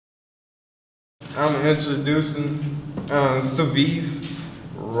I'm introducing Zaviv,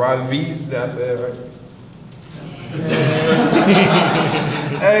 Raviv, did I say it right?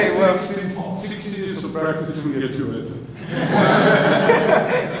 Hey, well, 60 years of practice will get you better.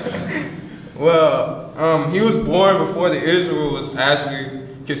 Well, he was born before the Israel was actually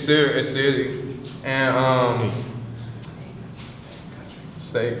considered a city, and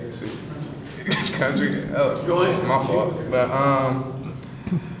state, country. Oh, Go ahead. my fault. But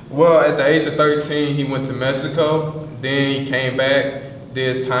well, at the age of 13, he went to Mexico. Then he came back,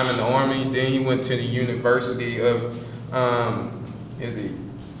 did his time in the army. Then he went to the University of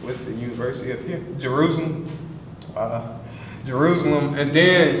what's the University of here? Jerusalem. Jerusalem, and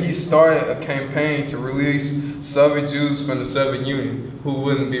then he started a campaign to release Soviet Jews from the Soviet Union who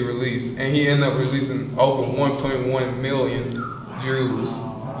wouldn't be released, and he ended up releasing over 1.1 million Jews.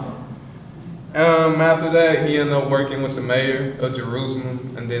 After that, he ended up working with the mayor of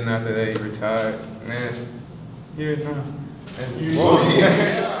Jerusalem, and then after that, he retired. And here now.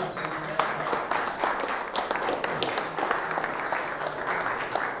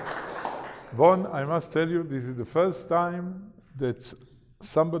 Vaughn, I must tell you, this is the first time that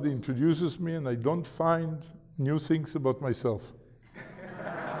somebody introduces me and I don't find new things about myself.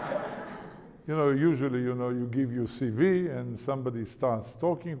 Usually, you give your CV and somebody starts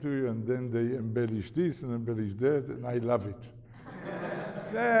talking to you and then they embellish this and embellish that, and I love it.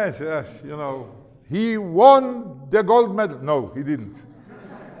 Yes, he won the gold medal. No, he didn't.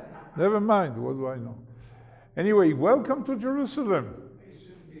 Never mind, what do I know? Anyway, welcome to Jerusalem.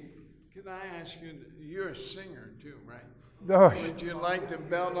 Can I ask you, you're a singer too, right? No. Would you like to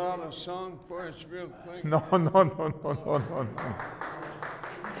belt out a song for us real quick? No.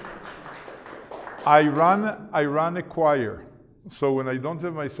 I run a choir, so when I don't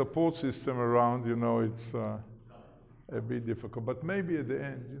have my support system around, it's a bit difficult. But maybe at the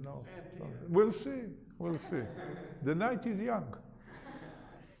end, we'll see. The night is young.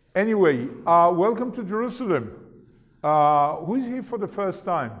 Anyway, welcome to Jerusalem. Who is here for the first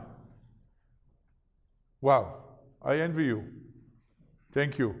time? Wow, I envy you.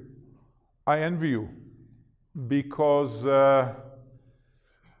 Thank you. I envy you because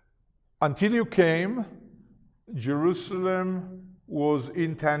until you came, Jerusalem was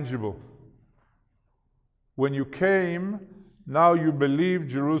intangible. When you came, now you believe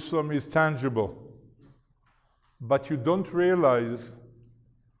Jerusalem is tangible. But you don't realize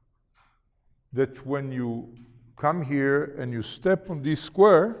that when you come here and you step on this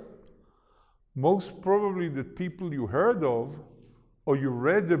square, most probably the people you heard of or you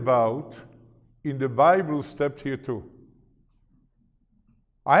read about in the Bible stepped here too.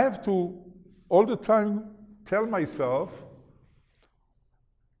 I have to all the time tell myself,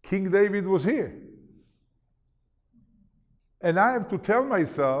 King David was here. And I have to tell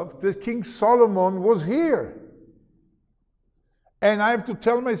myself that King Solomon was here. And I have to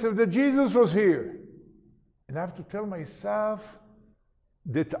tell myself that Jesus was here. And I have to tell myself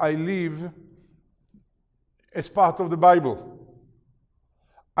that I live as part of the Bible.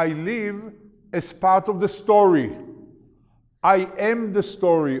 I live as part of the story. I am the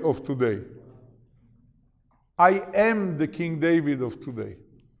story of today. I am the King David of today.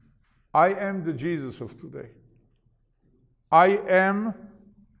 I am the Jesus of today. I am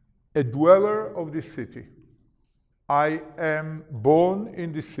a dweller of this city. I am born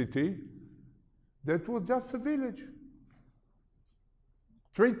in this city that was just a village.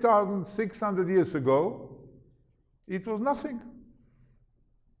 3,600 years ago, it was nothing.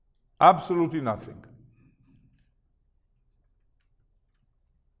 Absolutely nothing.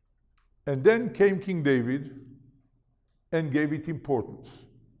 And then came King David and gave it importance.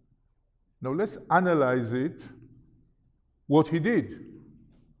 Now let's analyze it, what he did.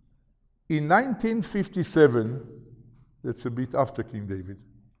 In 1957, that's a bit after King David,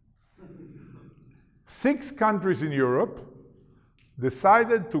 6 countries in Europe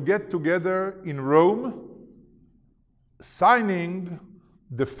decided to get together in Rome, signing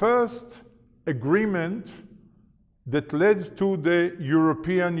the first agreement that led to the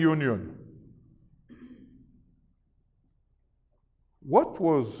European Union. What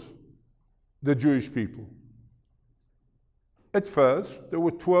was the Jewish people? At first, there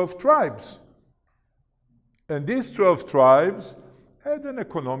were 12 tribes. And these 12 tribes had an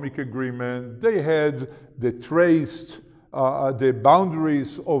economic agreement. They traced the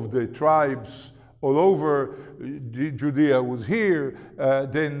boundaries of the tribes all over. Judea was here,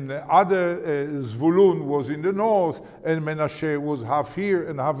 then other Zvulun was in the north, and Menashe was half here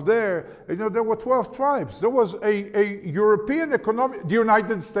and half there. There were 12 tribes. There was a European economic, the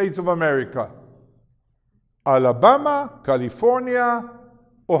United States of America. Alabama, California,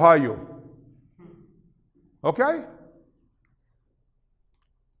 Ohio. Okay?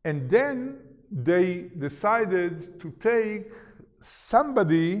 And then they decided to take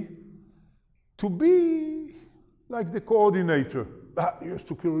somebody to be like the coordinator. You have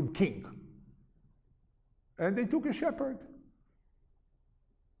to call him king. And they took a shepherd.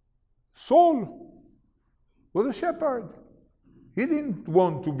 Saul was a shepherd. He didn't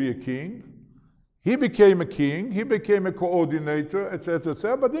want to be a king. He became a king. He became a coordinator, etc.,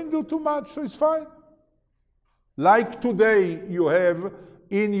 etc., but didn't do too much, so it's fine. Like today you have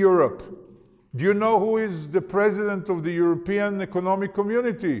in Europe. Do you know who is the president of the European Economic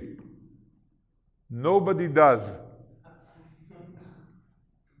Community? Nobody does.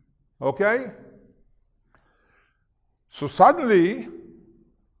 Okay? So suddenly,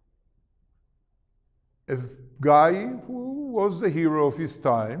 a guy who was the hero of his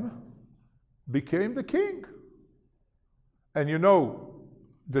time became the king. And you know,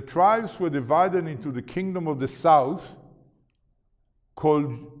 the tribes were divided into the kingdom of the south,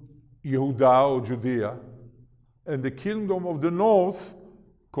 called Yehuda or Judea, and the kingdom of the north,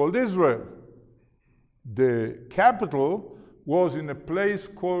 called Israel. The capital was in a place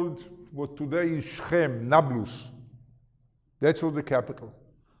called what today is Shechem, Nablus. That was the capital.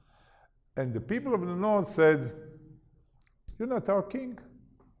 And the people of the north said, "You're not our king.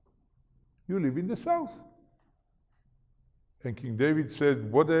 You live in the south." And King David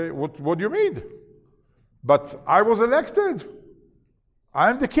said, what do you mean? But I was elected.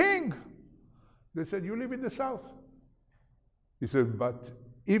 I'm the king. They said, "You live in the south." He said, "But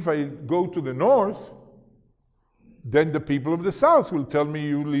if I go to the north, then the people of the south will tell me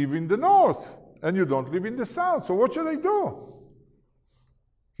you live in the north and you don't live in the south. So what should I do?"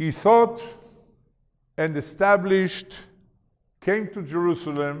 He thought and established, came to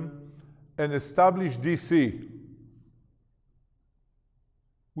Jerusalem and established DC,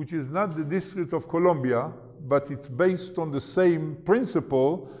 which is not the District of Columbia, but it's based on the same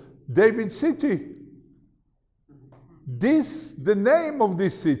principle, David City. The name of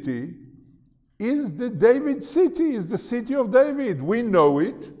this city is the David City, is the city of David. We know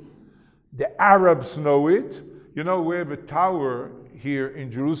it. The Arabs know it. You know, we have a tower here in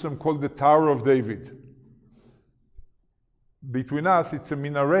Jerusalem called the Tower of David. Between us, it's a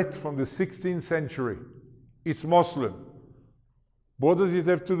minaret from the 16th century. It's Muslim. What does it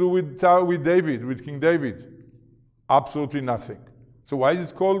have to do with David, with King David? Absolutely nothing. So why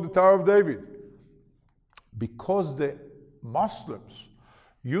is it called the Tower of David? Because the Muslims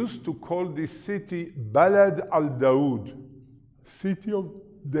used to call this city Balad al-Dawood, City of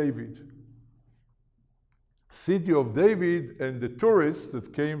David. City of David, and the tourists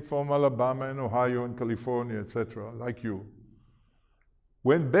that came from Alabama and Ohio and California, etc., like you,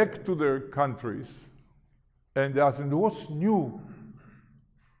 went back to their countries and they asked them, "What's new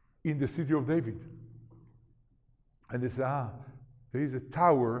in the City of David?" And they said, there is a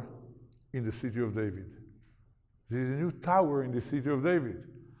tower in the City of David. There is a new tower in the City of David.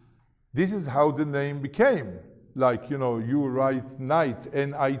 This is how the name became. Like, you know, you write night,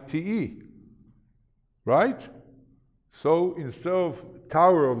 N-I-T-E. Right? So instead of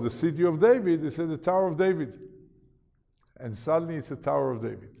Tower of the City of David, they said the Tower of David. And suddenly it's a Tower of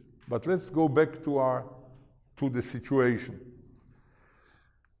David. But let's go back to the situation.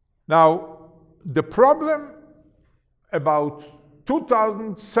 Now, the problem about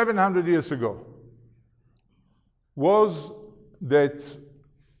 2,700 years ago was that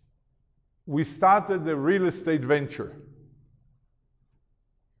we started a real estate venture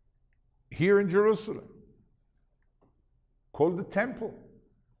here in Jerusalem called the Temple.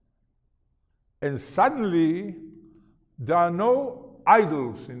 And suddenly there are no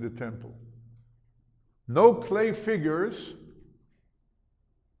idols in the temple, no clay figures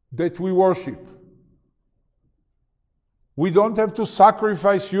that we worship. We don't have to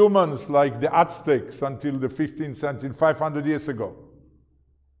sacrifice humans like the Aztecs until the 15th century, 500 years ago,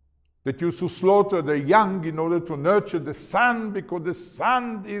 that used to slaughter the young in order to nurture the sun, because the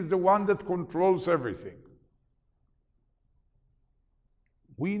sun is the one that controls everything.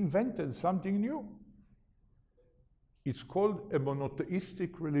 We invented something new. It's called a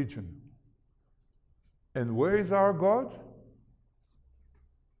monotheistic religion. And where is our God?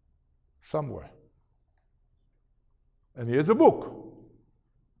 Somewhere. And he has a book.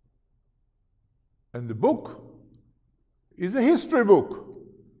 And the book is a history book.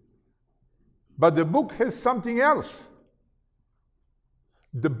 But the book has something else.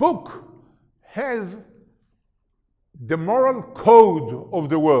 The book has the moral code of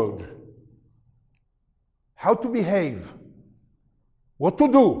the world. How to behave. What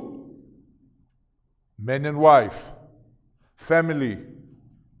to do. Man and wife. Family.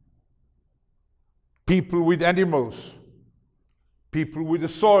 people with animals, people with the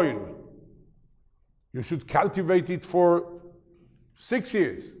soil. You should cultivate it for 6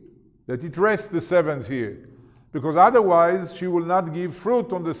 years, that it rests the 7th year, because otherwise she will not give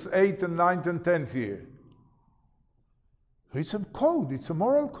fruit on the 8th and 9th and 10th year. It's a code, it's a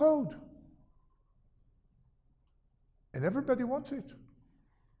moral code. And everybody wants it.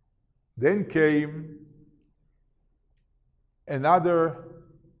 Then came another,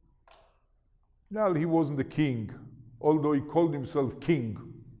 well, he wasn't the king, although he called himself king.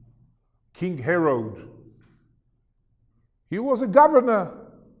 King Herod. He was a governor.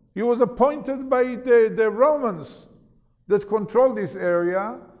 He was appointed by the Romans that controlled this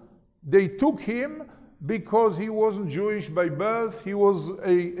area. They took him because he wasn't Jewish by birth.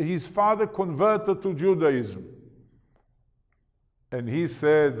 His father converted to Judaism. And he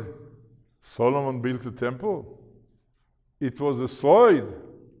said, Solomon built a temple. It was destroyed.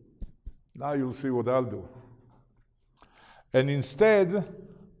 Now you'll see what I'll do. And instead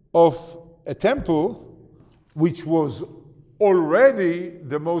of a temple, which was already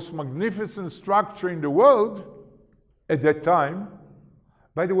the most magnificent structure in the world at that time.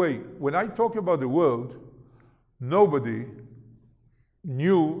 By the way, when I talk about the world, nobody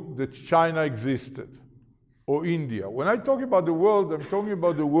knew that China existed or India. When I talk about the world, I'm talking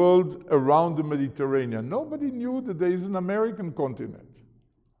about the world around the Mediterranean. Nobody knew that there is an American continent.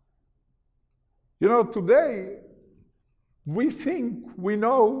 You know, today, we think we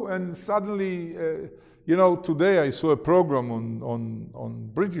know, and suddenly, you know, today I saw a program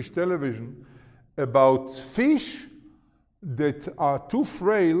on British television about fish that are too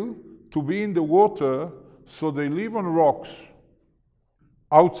frail to be in the water, so they live on rocks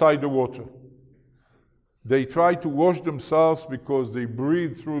outside the water. They try to wash themselves because they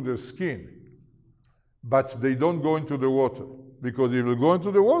breathe through their skin, but they don't go into the water, because if they go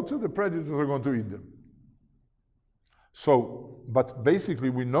into the water, the predators are going to eat them. So, but basically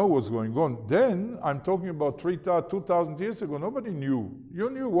we know what's going on. Then, I'm talking about 2,000 years ago, nobody knew. You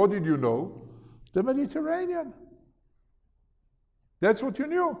knew, what did you know? The Mediterranean. That's what you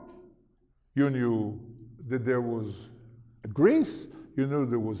knew. You knew that there was Greece, you knew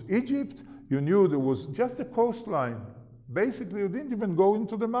there was Egypt, you knew there was just a coastline. Basically, you didn't even go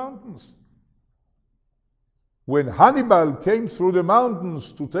into the mountains. When Hannibal came through the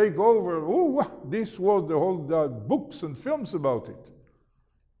mountains to take over, this was the whole books and films about it.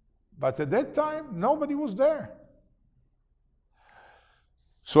 But at that time, nobody was there.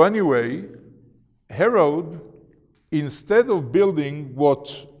 So anyway, Herod, instead of building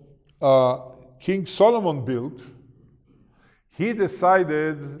what King Solomon built, he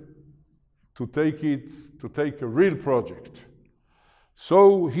decided to take a real project.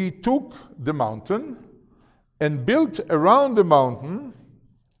 So he took the mountain and built around the mountain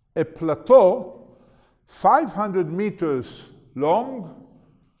a plateau 500 meters long,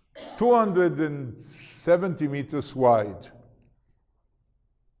 270 meters wide.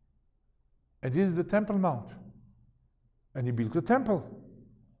 And this is the Temple Mount. And he built a temple.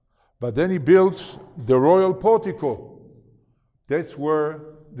 But then he built the royal portico. That's where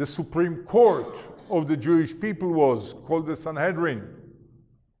the Supreme Court of the Jewish people was, called the Sanhedrin.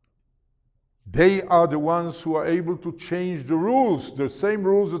 They are the ones who are able to change the rules, the same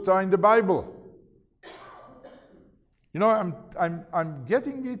rules that are in the Bible. You know, I'm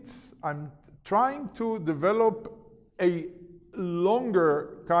getting it, I'm trying to develop a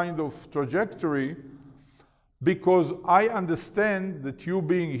longer kind of trajectory, because I understand that you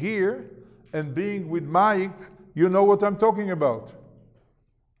being here and being with Mike, you know what I'm talking about,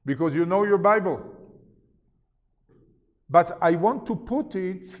 because you know your Bible. But I want to put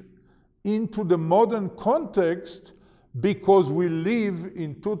it into the modern context, because we live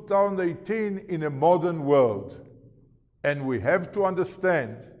in 2018 in a modern world. And we have to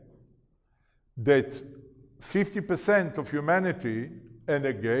understand that 50% of humanity, and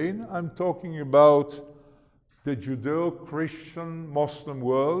again, I'm talking about the Judeo-Christian Muslim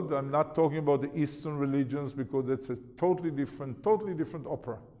world. I'm not talking about the Eastern religions, because that's a totally different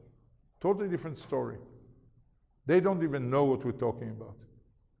opera, totally different story. They don't even know what we're talking about.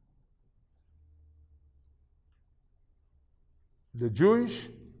 The Jewish,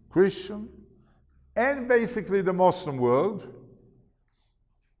 Christian, and basically the Muslim world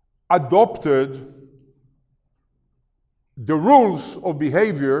adopted the rules of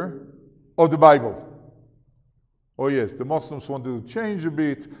behavior of the Bible. Oh yes, the Muslims wanted to change a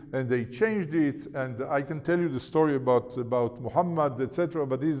bit, and they changed it, and I can tell you the story about Muhammad, etc.,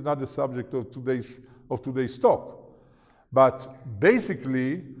 but this is not the subject of today's talk. But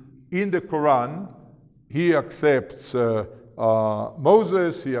basically, in the Quran, he accepts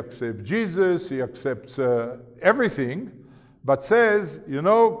Moses, he accepts Jesus, he accepts everything, but says, you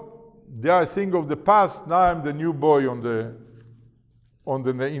know, they are a thing of the past, now I'm the new boy in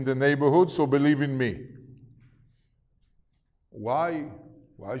the neighborhood, so believe in me. Why?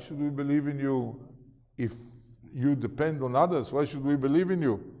 Why should we believe in you if you depend on others? Why should we believe in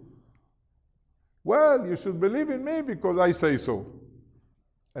you? Well, you should believe in me because I say so.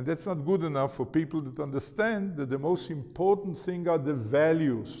 And that's not good enough for people that understand that the most important thing are the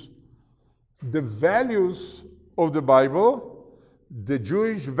values. The values of the Bible, the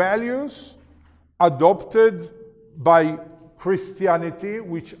Jewish values adopted by Christianity,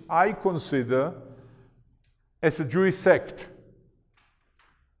 which I consider as a Jewish sect.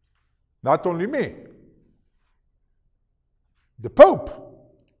 Not only me. The Pope,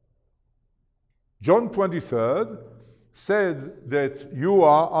 John 23rd, said that you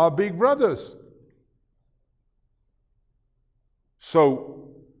are our big brothers. So,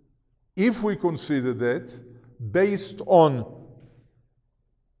 if we consider that, based on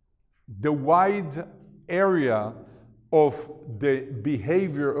the wide area of the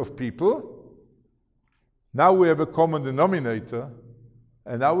behavior of people, now we have a common denominator,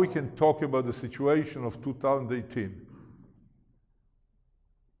 and now we can talk about the situation of 2018.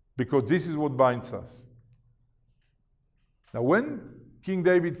 Because this is what binds us. Now, when King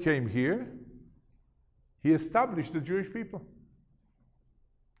David came here, he established the Jewish people.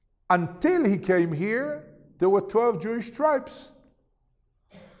 Until he came here, there were 12 Jewish tribes.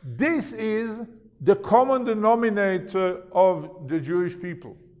 This is the common denominator of the Jewish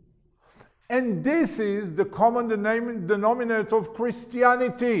people. And this is the common denominator of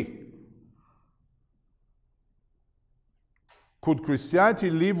Christianity. Could Christianity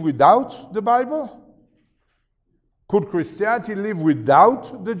live without the Bible? Could Christianity live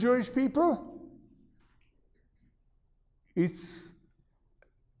without the Jewish people? It's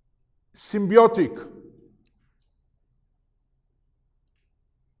symbiotic.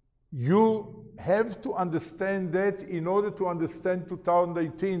 You have to understand that in order to understand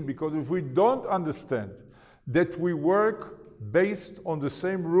 2018, because if we don't understand that we work based on the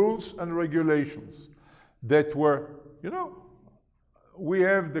same rules and regulations that were, you know, we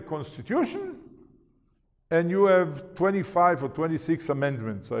have the Constitution, and you have 25 or 26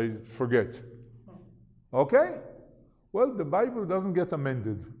 amendments, I forget. Okay? Well, the Bible doesn't get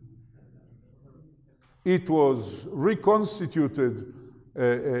amended. It was reconstituted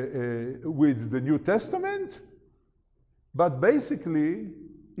with the New Testament, but basically,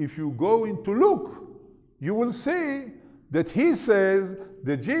 if you go into Luke, you will see that he says,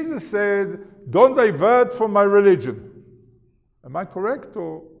 that Jesus said, don't divert from my religion. Am I correct,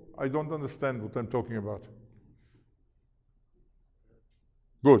 or I don't understand what I'm talking about?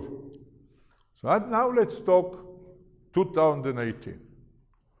 Good. So now let's talk 2018.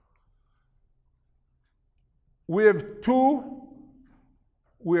 We have two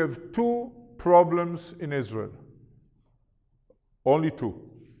problems in Israel. Only two.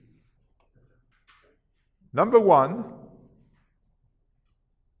 Number one,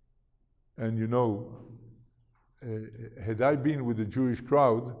 and you know, had I been with the Jewish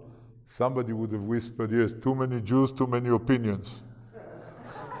crowd, somebody would have whispered, yes, too many Jews, too many opinions.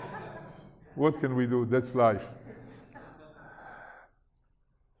 What can we do? That's life.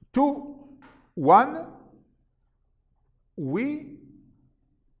 One, we,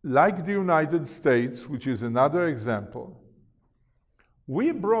 like the United States, which is another example,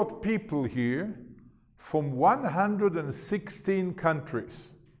 we brought people here from 116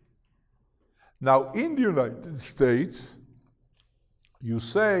 countries. Now, in the United States, you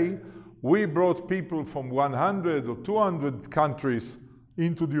say, we brought people from 100 or 200 countries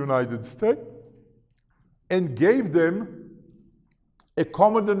into the United States and gave them a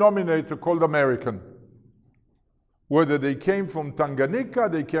common denominator called American. Whether they came from Tanganyika,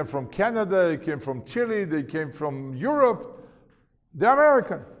 they came from Canada, they came from Chile, they came from Europe, they're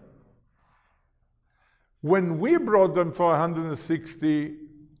American. When we brought them for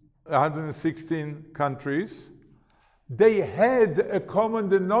 116 countries, they had a common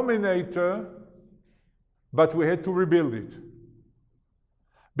denominator, but we had to rebuild it.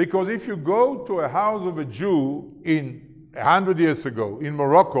 Because if you go to a house of a Jew 100 years ago in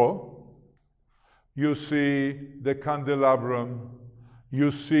Morocco, you see the candelabrum, you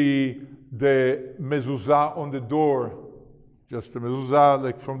see the mezuzah on the door, just a mezuzah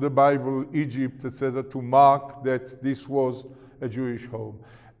like from the Bible, Egypt, etc., to mark that this was a Jewish home.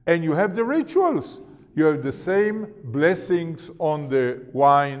 And you have the rituals. You have the same blessings on the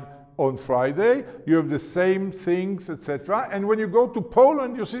wine on Friday, you have the same things, etc. And when you go to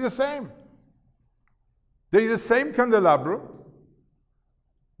Poland, you see the same. There is the same candelabrum,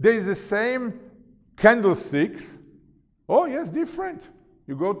 There is the same candlesticks. Oh yes, different.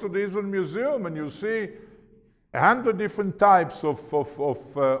 You go to the Israel Museum and you see 100 different types of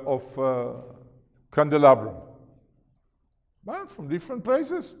candelabrum. Well, from different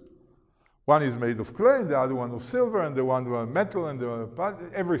places. One is made of clay, and the other one of silver, and the one of metal, and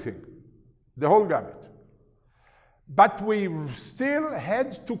everything. The whole gamut. But we still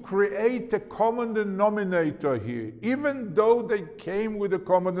had to create a common denominator here, even though they came with a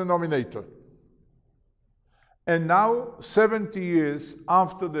common denominator. And now, 70 years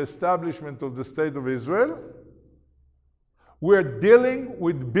after the establishment of the State of Israel, we're dealing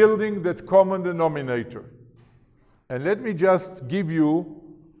with building that common denominator. And let me just give you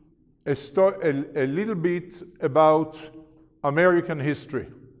a little bit about American history,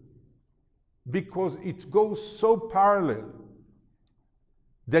 because it goes so parallel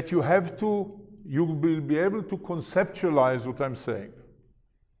that you will be able to conceptualize what I'm saying.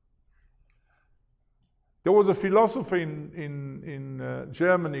 There was a philosopher in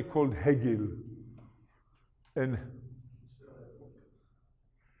Germany called Hegel, and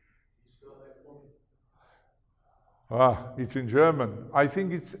it's in German. I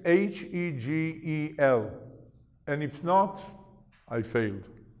think it's Hegel, and if not, I failed.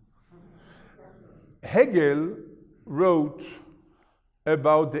 Hegel wrote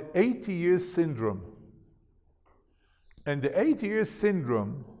about the 80-year syndrome. And the 80-year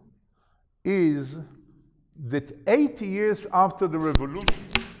syndrome is that 80 years after the revolution,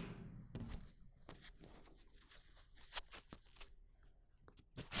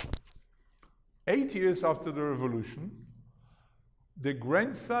 the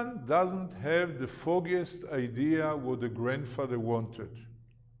grandson doesn't have the foggiest idea what the grandfather wanted.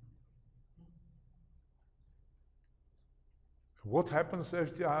 What happens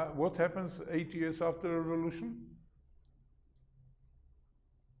 80 years after the revolution?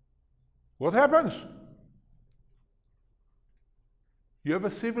 What happens? You have a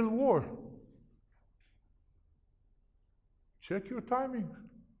civil war. Check your timing.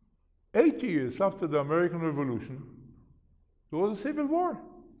 80 years after the American Revolution, there was a civil war.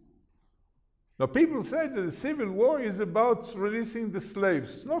 Now, people say that the civil war is about releasing the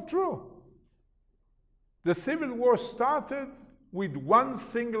slaves. It's not true. The civil war started with one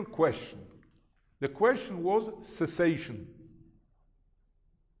single question. The question was cessation.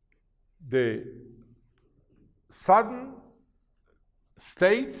 The southern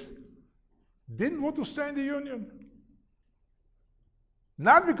states didn't want to stay in the Union.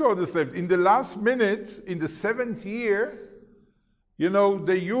 Not because of the slaves. In the last minute, in the 7th year,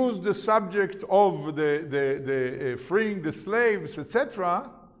 they used the subject of the freeing the slaves, etc.,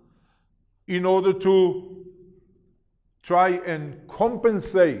 in order to try and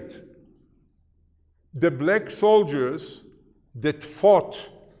compensate the black soldiers that fought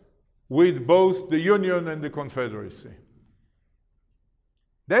with both the Union and the Confederacy.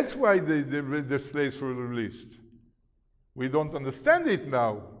 That's why the slaves were released. We don't understand it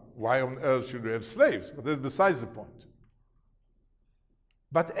now. Why on earth should we have slaves? But that's besides the point.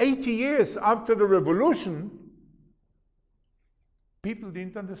 But 80 years after the revolution, people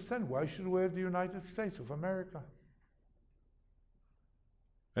didn't understand, why should we have the United States of America?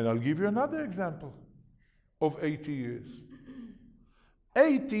 And I'll give you another example of 80 years.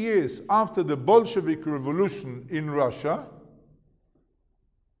 80 years after the Bolshevik Revolution in Russia,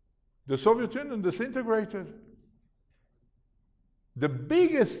 the Soviet Union disintegrated. The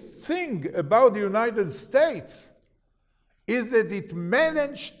biggest thing about the United States is that it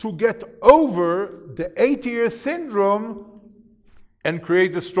managed to get over the 80-year syndrome and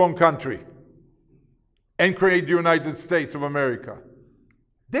create a strong country and create the United States of America.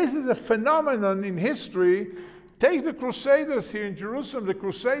 This is a phenomenon in history. Take the Crusaders here in Jerusalem. The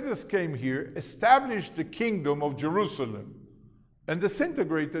Crusaders came here, established the kingdom of Jerusalem, and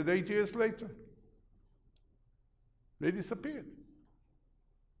disintegrated 8 years later. They disappeared.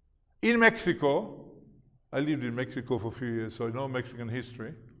 In Mexico, I lived in Mexico for a few years, so I know Mexican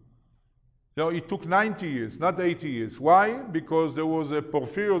history. It took 90 years, not 80 years. Why? Because there was a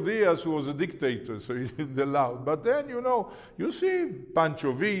Porfirio Diaz who was a dictator, so he didn't allow. But then, you see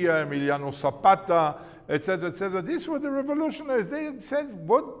Pancho Villa, Emiliano Zapata, etc., etc. These were the revolutionaries. They had said,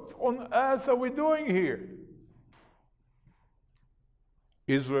 what on earth are we doing here?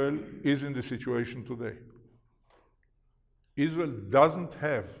 Israel is in the situation today. Israel doesn't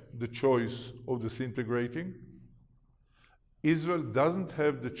have the choice of disintegrating. Israel doesn't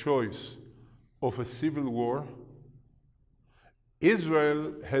have the choice of a civil war.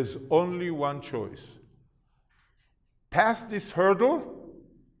 Israel has only one choice: pass this hurdle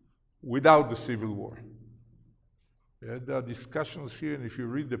without the civil war. Yeah, there are discussions here, and if you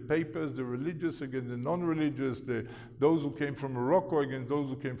read the papers, the religious against the non-religious, those who came from Morocco against those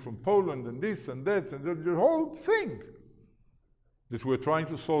who came from Poland, and this and that, and the whole thing that we're trying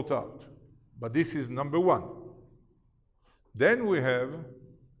to sort out. But this is number one. Then we have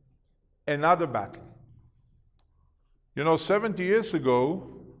another battle. You know, 70 years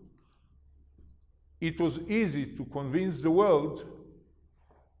ago, it was easy to convince the world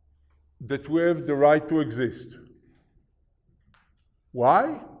that we have the right to exist.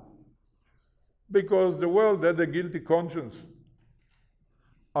 Why? Because the world had a guilty conscience.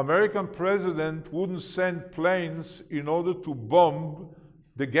 American president wouldn't send planes in order to bomb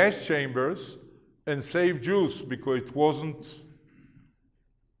the gas chambers and save Jews because it wasn't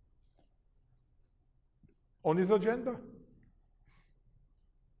on his agenda.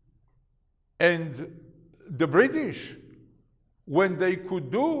 And the British, when they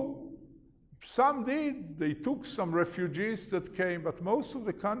could do, some did. They took some refugees that came, but most of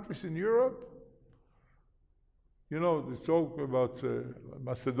the countries in Europe, you know, they talk about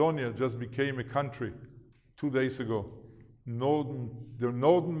Macedonia just became a country 2 days ago. The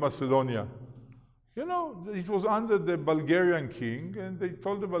Northern Macedonia. You know, it was under the Bulgarian king, and they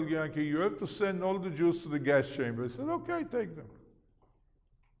told the Bulgarian king, you have to send all the Jews to the gas chamber. He said, okay, take them.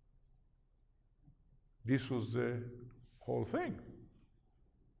 This was the whole thing.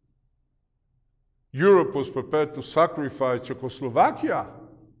 Europe was prepared to sacrifice Czechoslovakia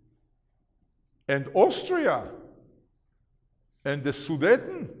and Austria and the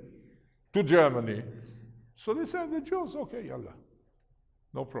Sudeten to Germany. So they said, the Jews, okay, yalla,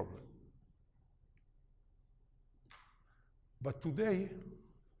 no problem. But today,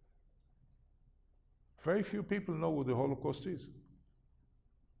 very few people know what the Holocaust is.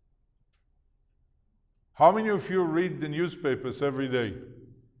 How many of you read the newspapers every day?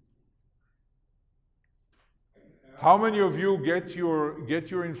 How many of you get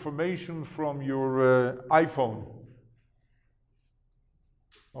your information from your iPhone?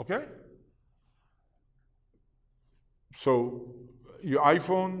 Okay? So your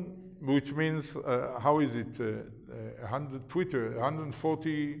iPhone, which means, how is it,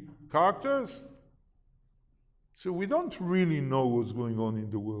 140 characters? So we don't really know what's going on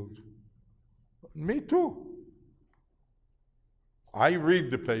in the world. Me too. I read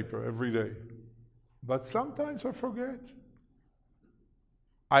the paper every day, but sometimes I forget.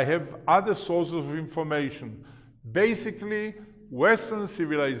 I have other sources of information. Basically, Western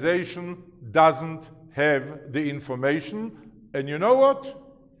civilization doesn't have the information, and you know what?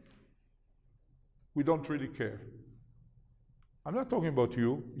 We don't really care. I'm not talking about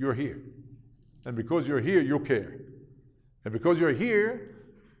you, you're here. And because you're here, you care. And because you're here,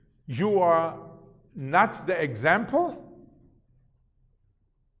 you are not the example,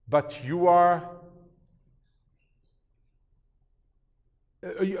 but you're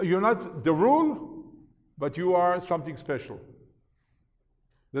not the rule, but you are something special.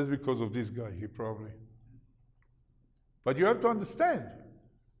 That's because of this guy here, probably. But you have to understand,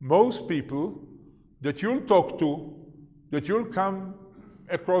 most people that you'll talk to, that you'll come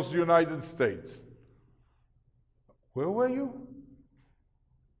across the United States, where were you?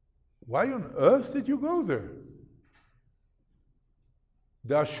 Why on earth did you go there?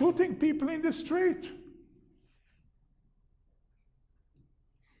 They are shooting people in the street.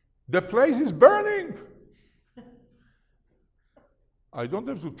 The place is burning. I don't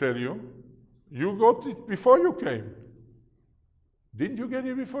have to tell you. You got it before you came. Didn't you get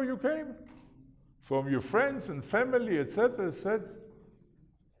it before you came? From your friends and family, etc. said,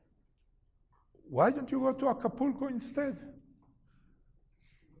 why don't you go to Acapulco instead?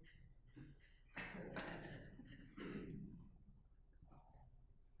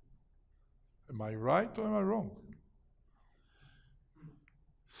 Am I right or am I wrong?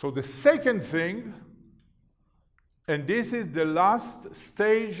 So the second thing, and this is the last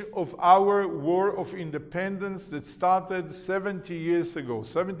stage of our war of independence that started 70 years ago,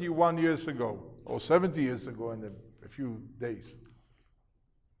 71 years ago, or 70 years ago in a few days.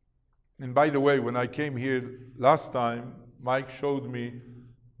 And by the way, when I came here last time, Mike showed me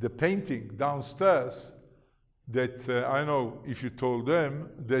the painting downstairs that, I don't know if you told them,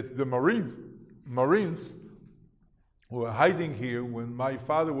 that the Marines who were hiding here when my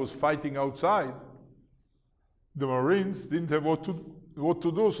father was fighting outside, the Marines didn't have what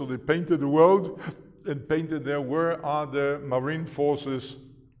to do, so they painted the world and painted there where are the Marine forces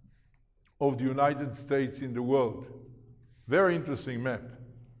of the United States in the world. Very interesting map.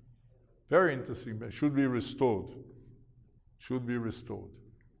 Very interesting map. Should be restored. Should be restored.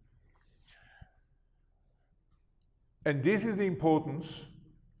 And this is the importance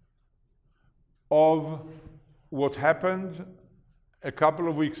of what happened a couple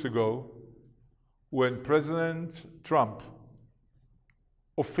of weeks ago when President Trump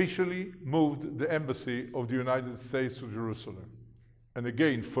officially moved the embassy of the United States to Jerusalem. And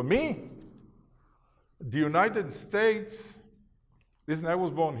again, for me, the United States, listen, I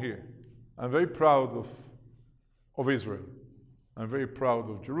was born here. I'm very proud of Israel. I'm very proud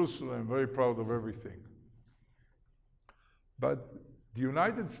of Jerusalem. I'm very proud of everything. But the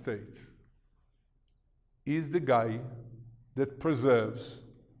United States is the guy that preserves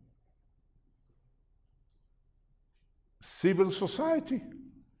civil society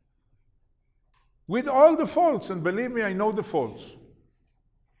with all the faults. And believe me, I know the faults.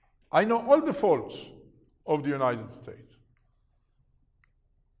 I know all the faults of the United States.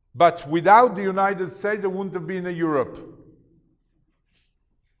 But without the United States, there wouldn't have been a Europe.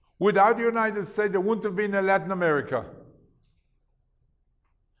 Without the United States, there wouldn't have been a Latin America.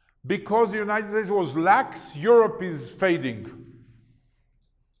 Because the United States was lax, Europe is fading.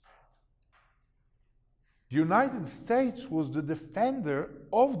 The United States was the defender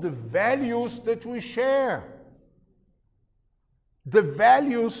of the values that we share. The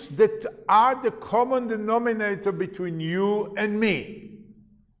values that are the common denominator between you and me.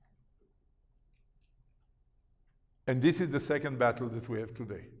 And this is the second battle that we have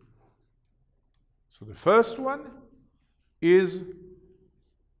today. So the first one is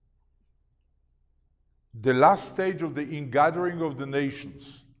the last stage of the ingathering of the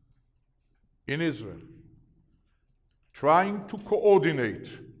nations in Israel, trying to coordinate,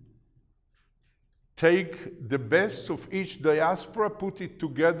 take the best of each diaspora, put it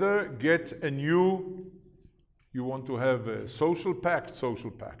together, get a new, you want to have a social pact.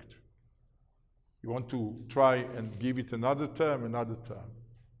 You want to try and give it another term.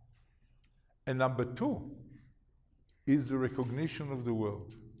 And number two is the recognition of the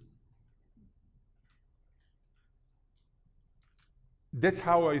world. That's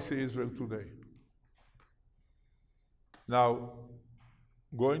how I see Israel today. Now,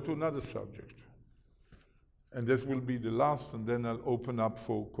 going to another subject, and this will be the last, and then I'll open up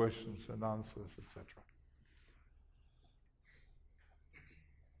for questions and answers, etc.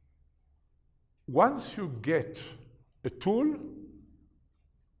 Once you get a tool,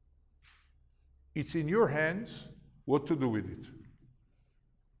 it's in your hands what to do with it.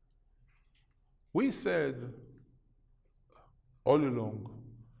 We said all along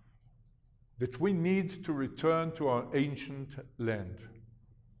that we need to return to our ancient land.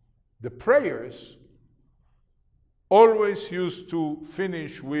 The prayers always used to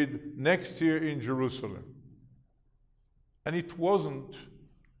finish with next year in Jerusalem. And it wasn't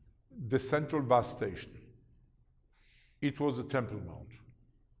the central bus station. It was the Temple Mount.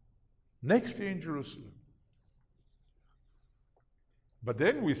 Next year in Jerusalem. But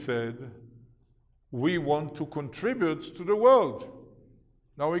then we said, we want to contribute to the world.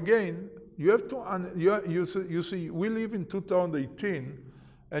 Now again, you have to, you see, we live in 2018,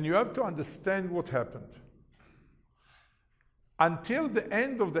 and you have to understand what happened. Until the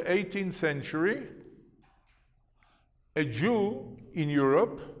end of the 18th century, a Jew in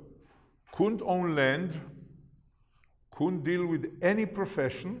Europe couldn't own land, couldn't deal with any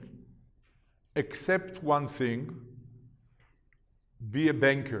profession, except one thing, be a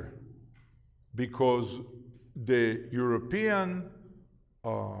banker. Because the European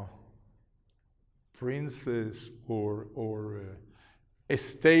princes or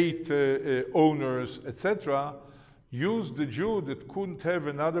estate owners, etc., used the Jew that couldn't have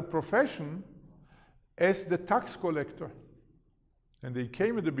another profession as the tax collector. And they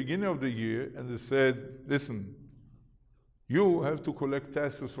came at the beginning of the year and they said, listen, you have to collect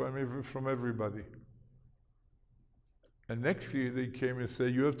taxes from everybody. And next year they came and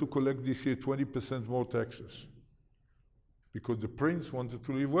said, you have to collect this year 20% more taxes. Because the prince wanted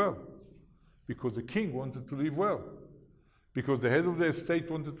to live well. Because the king wanted to live well. Because the head of the estate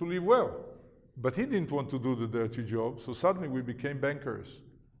wanted to live well. But he didn't want to do the dirty job, so suddenly we became bankers.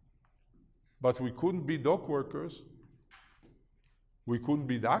 But we couldn't be dock workers. We couldn't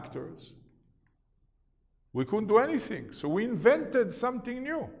be doctors. We couldn't do anything. So we invented something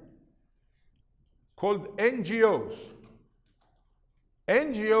new called NGOs.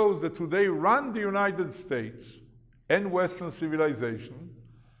 NGOs that today run the United States and Western civilization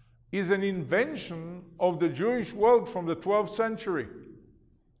is an invention of the Jewish world from the 12th century.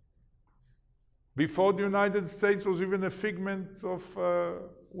 Before the United States was even a figment of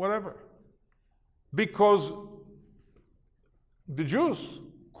whatever. Because the Jews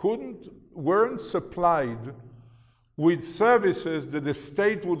weren't supplied with services that the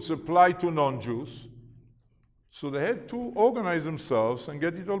state would supply to non-Jews. So they had to organize themselves and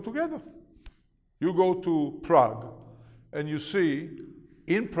get it all together. You go to Prague, and you see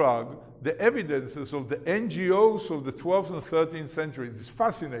in Prague the evidences of the NGOs of the 12th and 13th centuries. It's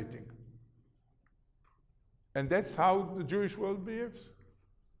fascinating. And that's how the Jewish world behaves.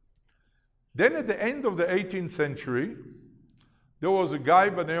 Then at the end of the 18th century, there was a guy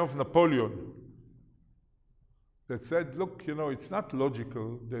by the name of Napoleon that said, look, you know, it's not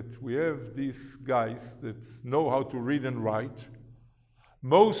logical that we have these guys that know how to read and write.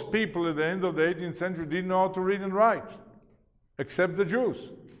 Most people at the end of the 18th century didn't know how to read and write, except the Jews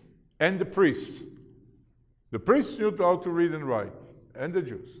and the priests. The priests knew how to read and write, and the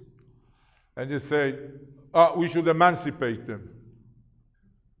Jews. And they say, we should emancipate them.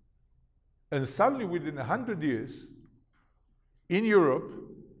 And suddenly, within 100 years, in Europe,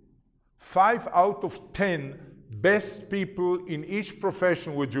 5 out of 10 best people in each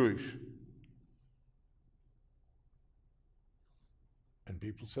profession were Jewish. And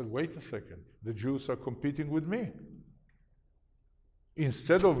people said, wait a second, the Jews are competing with me.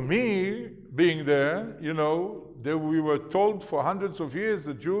 Instead of me being there, you know, we were told for hundreds of years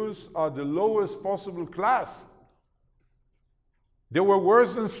the Jews are the lowest possible class. They were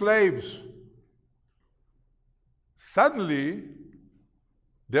worse than slaves. Suddenly,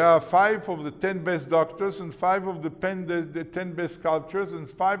 there are 5 of the 10 best doctors, and 5 of the 10 best sculptors, and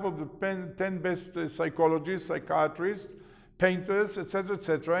 5 of the 10 best psychologists, psychiatrists, painters, etc.,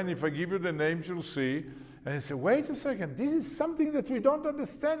 etc. And if I give you the names, you'll see. And you say, wait a second, this is something that we don't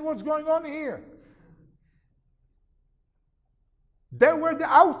understand what's going on here. They were the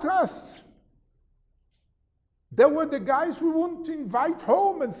outcasts. They were the guys we wouldn't invite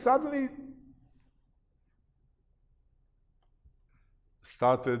home, and suddenly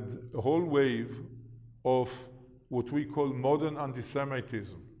started a whole wave of what we call modern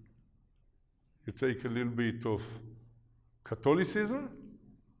anti-Semitism. You take a little bit of Catholicism,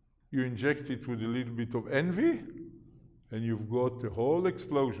 you inject it with a little bit of envy, and you've got a whole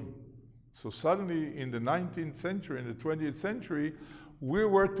explosion. So suddenly, in the 19th century, in the 20th century, we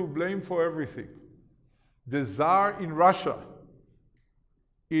were to blame for everything. The Tsar in Russia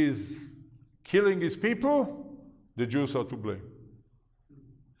is killing his people, the Jews are to blame.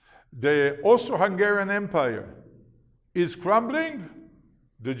 The Austro-Hungarian Empire is crumbling,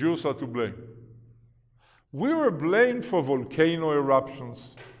 the Jews are to blame. We were blamed for volcano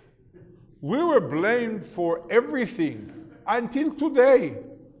eruptions. We were blamed for everything until today.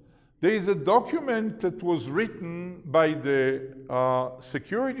 There is a document that was written by the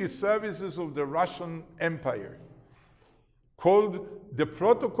security services of the Russian Empire called the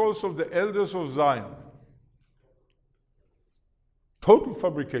Protocols of the Elders of Zion. Total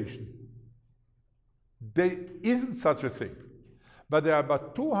fabrication. There isn't such a thing. But there are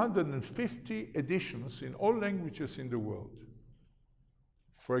about 250 editions in all languages in the world.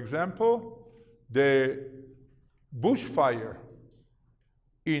 For example, the bushfire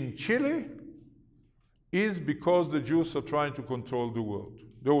in Chile is because the Jews are trying to control the world.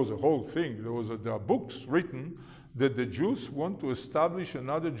 There was a whole thing. There are books written that the Jews want to establish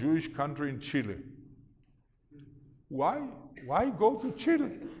another Jewish country in Chile. Why? Why go to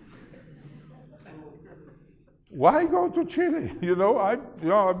Chile? Why go to Chile? You know,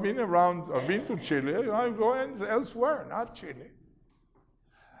 I've been around. I've been to Chile. I go elsewhere, not Chile.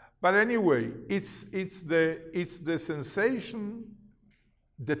 But anyway, it's the sensation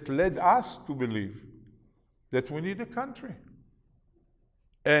that led us to believe that we need a country.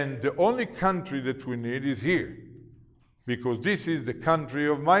 And the only country that we need is here, because this is the country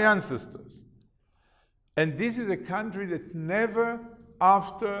of my ancestors. And this is a country that never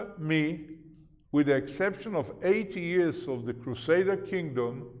after me, with the exception of 80 years of the Crusader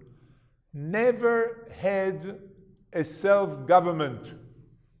kingdom, never had a self-government.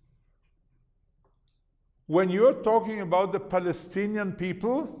 When you're talking about the Palestinian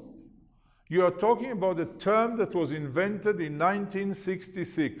people, you are talking about a term that was invented in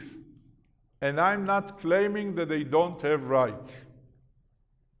 1966. And I'm not claiming that they don't have rights.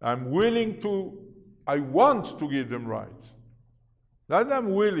 I want to give them rights. Not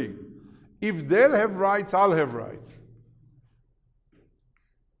I'm willing. If they'll have rights, I'll have rights.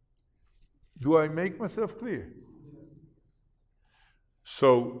 Do I make myself clear?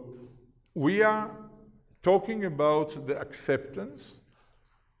 So we are talking about the acceptance,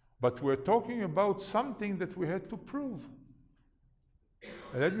 but we're talking about something that we had to prove.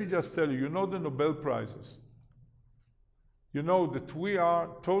 And let me just tell you, you know the Nobel Prizes. You know that we are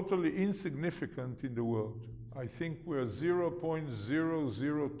totally insignificant in the world. I think we're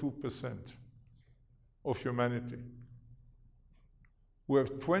 0.002% of humanity. We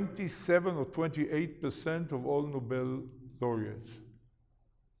have 27 or 28% of all Nobel laureates.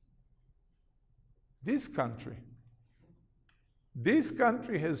 This country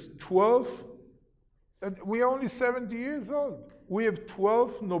has 12, and we are only 70 years old. We have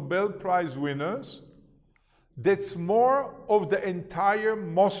 12 Nobel Prize winners. That's more of the entire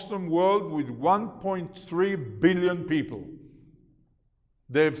Muslim world with 1.3 billion people.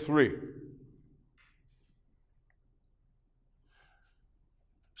 They have 3.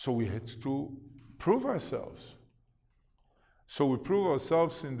 So we had to prove ourselves. So we prove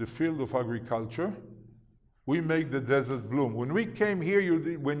ourselves in the field of agriculture. We make the desert bloom. When we came here,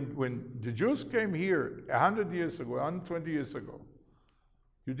 when the Jews came here 100 years ago, 120 years ago,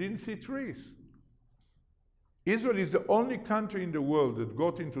 you didn't see trees. Israel is the only country in the world that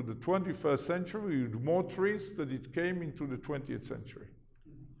got into the 21st century with more trees than it came into the 20th century.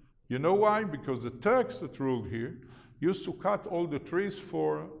 You know why? Because the Turks that ruled here used to cut all the trees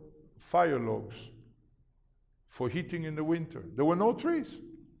for fire logs, for heating in the winter. There were no trees.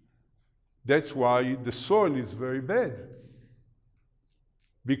 That's why the soil is very bad.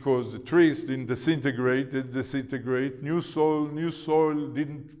 Because the trees didn't disintegrate, new soil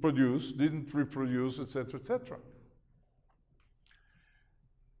didn't produce, didn't reproduce, etc., etc.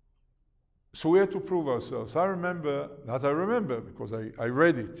 So we had to prove ourselves. I remember because I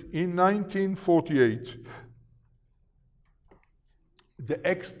read it. In 1948, the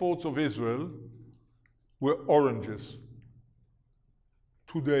exports of Israel were oranges.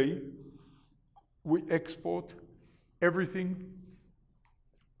 Today, we export everything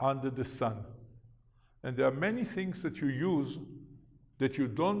under the sun. And there are many things that you use that you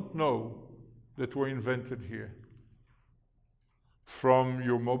don't know that were invented here. From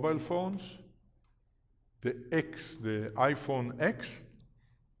your mobile phones, the iPhone X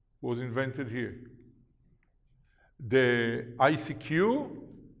was invented here. The ICQ,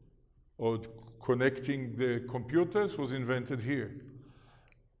 or connecting the computers, was invented here.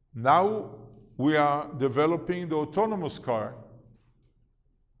 Now we are developing the autonomous car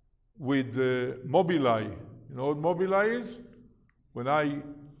with Mobileye. You know what Mobileye is? When I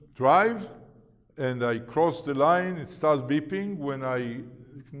drive and I cross the line, it starts beeping. When I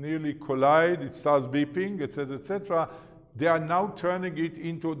nearly collide, it starts beeping, etc., etc. They are now turning it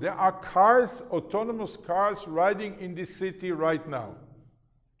into, there are cars, autonomous cars riding in this city right now.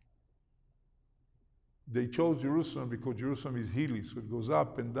 They chose Jerusalem because Jerusalem is hilly, so it goes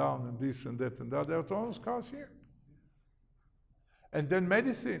up and down and this and that and that. There are autonomous cars here. And then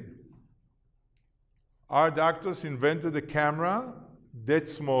medicine. Our doctors invented a camera that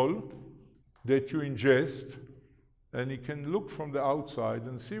small that you ingest, and he can look from the outside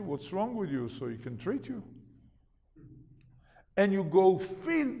and see what's wrong with you so he can treat you. And you go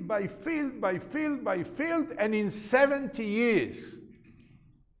field by field by field by field, and in 70 years,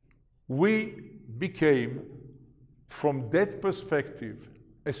 we became, from that perspective,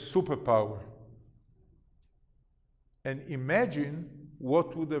 a superpower. And imagine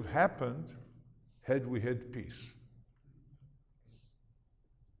what would have happened had we had peace.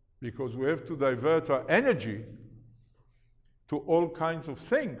 Because we have to divert our energy to all kinds of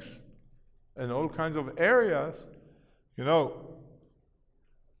things and all kinds of areas. You know,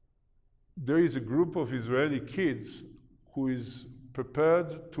 there is a group of Israeli kids who is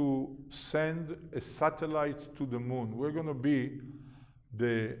prepared to send a satellite to the moon. We're going to be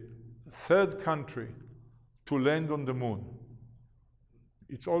the 3rd country to land on the moon.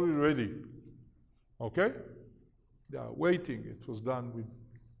 It's already ready. Okay? They are waiting. It was done with.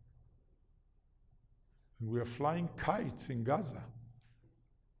 And we are flying kites in Gaza.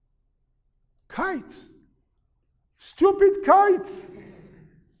 Kites. Stupid kites.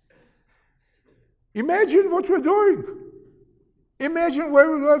 Imagine what we're doing. Imagine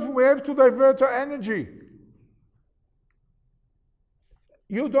where we have to divert our energy.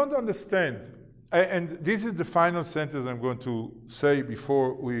 You don't understand. And this is the final sentence I'm going to say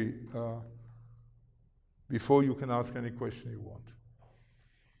before you can ask any question you want.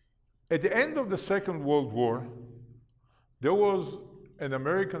 At the end of the Second World War, there was an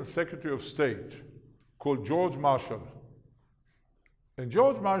American Secretary of State called George Marshall. And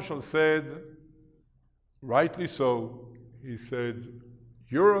George Marshall said, rightly so, he said,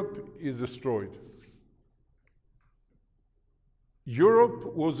 Europe is destroyed.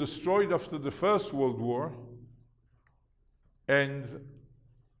 Europe was destroyed after the First World War, and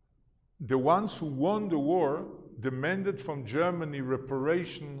the ones who won the war demanded from Germany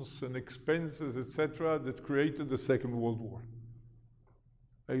reparations and expenses, etc., that created the Second World War.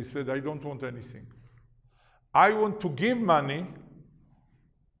 He said, I don't want anything. I want to give money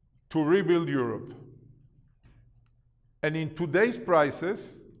to rebuild Europe. And in today's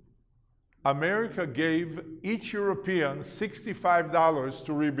prices, America gave each European $65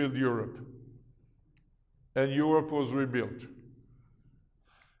 to rebuild Europe. and Europe was rebuilt.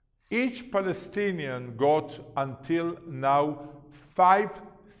 Each Palestinian got until now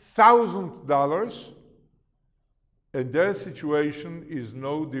 $5,000, and their situation is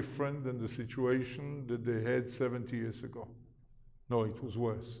no different than the situation that they had 70 years ago. No, it was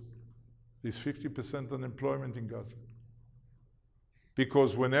worse. There's 50% unemployment in Gaza.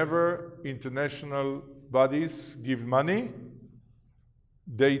 Because whenever international bodies give money,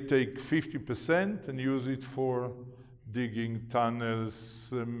 they take 50% and use it for digging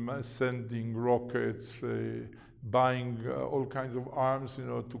tunnels, sending rockets, buying all kinds of arms,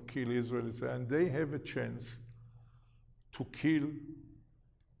 to kill Israelis. And they have a chance to kill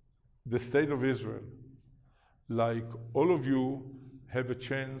the state of Israel, like all of you have a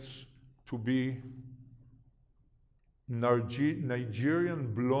chance to be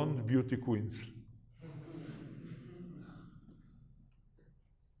Nigerian blonde beauty queens.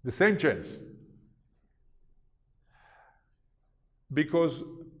 The same chance. Because,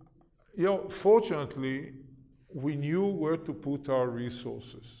 fortunately, we knew where to put our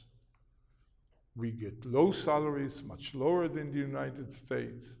resources. We get low salaries, much lower than the United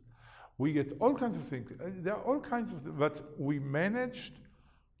States. We get all kinds of things. There are all kinds of things, but we managed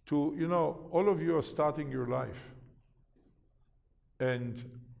to, all of you are starting your life. And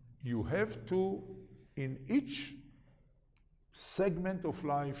you have to, in each segment of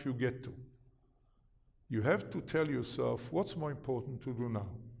life you get to, you have to tell yourself what's more important to do now.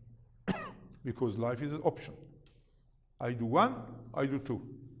 Because life is an option. I do one, I do two.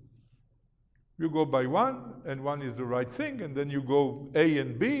 You go by one, and one is the right thing, and then you go A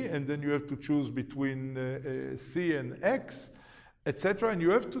and B, and then you have to choose between C and X, etc. And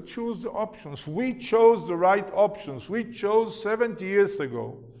you have to choose the options. We chose the right options. We chose 70 years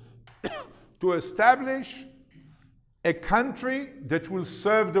ago to establish a country that will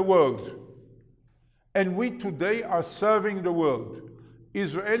serve the world. And we today are serving the world.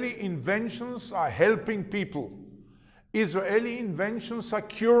 Israeli inventions are helping people. Israeli inventions are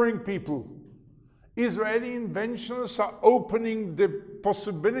curing people. Israeli inventions are opening the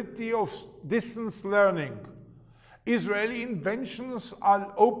possibility of distance learning. Israeli inventions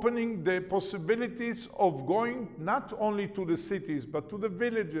are opening the possibilities of going not only to the cities, but to the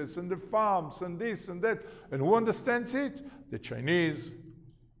villages and the farms and this and that. And who understands it? The Chinese,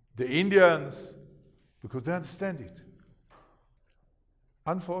 the Indians, because they understand it.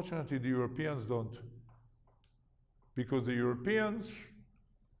 Unfortunately, the Europeans don't. Because the Europeans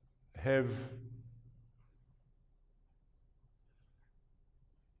have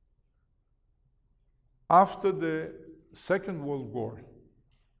after the Second World War,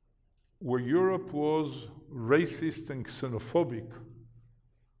 where Europe was racist and xenophobic,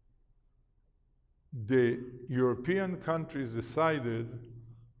 the European countries decided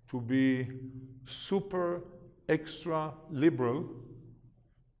to be super extra liberal,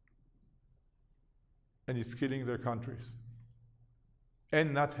 and it's killing their countries.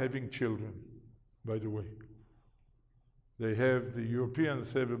 And not having children, by the way. The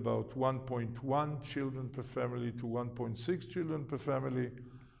Europeans have about 1.1 children per family to 1.6 children per family.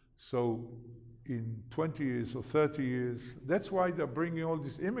 So in 20 years or 30 years, that's why they're bringing all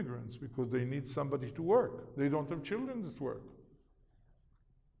these immigrants, because they need somebody to work. They don't have children that work.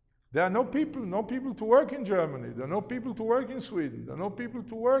 There are no people to work in Germany. There are no people to work in Sweden. There are no people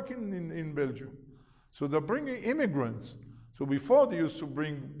to work in Belgium. So they're bringing immigrants. So before they used to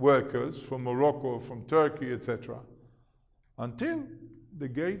bring workers from Morocco, from Turkey, etc., until the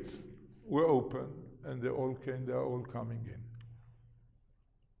gates were open and they all are all coming in.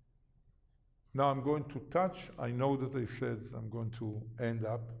 Now I'm going to touch, I know that I said I'm going to end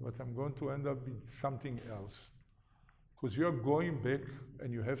up, but I'm going to end up with something else. Because you're going back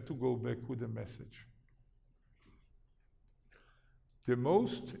and you have to go back with a message. The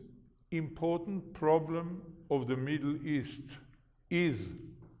most important problem of the Middle East is,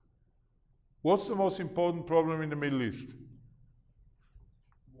 what's the most important problem in the Middle East?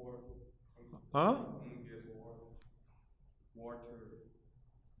 War. Huh? Water.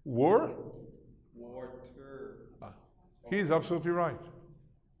 War? Water. He's absolutely right.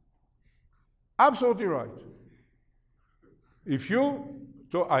 Absolutely right. If you,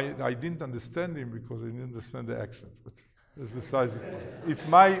 I didn't understand him because I didn't understand the accent, but that's besides the point. It's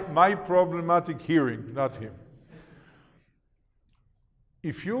my problematic hearing, not him.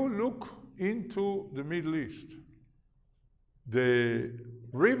 If you look into the Middle East, the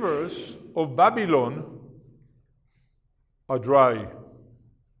rivers of Babylon are dry.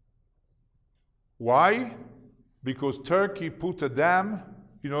 Why? Because Turkey put a dam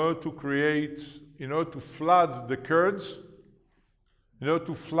in order to create, in order to flood the Kurds, in order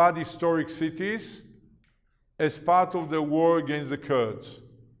to flood historic cities, as part of the war against the Kurds.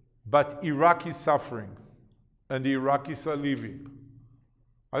 But Iraq is suffering, and the Iraqis are leaving.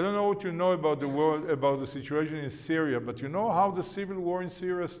 I don't know what you know about the world, about the situation in Syria, but you know how the civil war in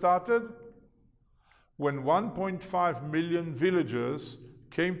Syria started? When 1.5 million villagers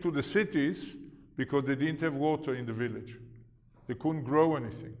came to the cities because they didn't have water in the village. They couldn't grow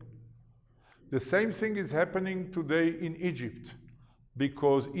anything. The same thing is happening today in Egypt,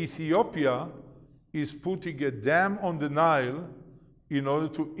 because Ethiopia is putting a dam on the Nile in order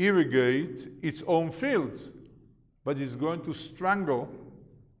to irrigate its own fields, but it's going to strangle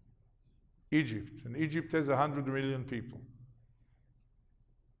Egypt, and Egypt has 100 million people.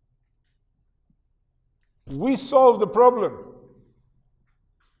 We solve the problem.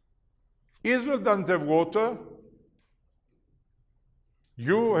 Israel doesn't have water.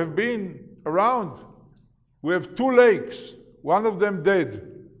 You have been around. We have 2 lakes, one of them dead.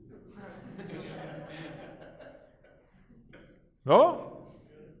 No?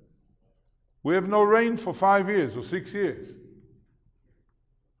 We have no rain for 5 years or 6 years.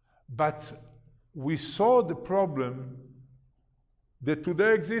 But we saw the problem that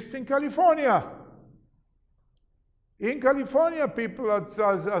today exists in California. In California, people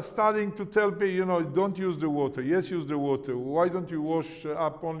are starting to tell people, you know, don't use the water. Yes, use the water. Why don't you wash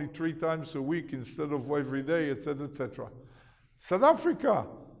up only 3 times a week instead of every day, etc., etc. South Africa,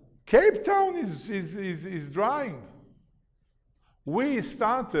 Cape Town is drying. We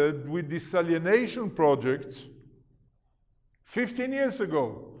started with desalination projects 15 years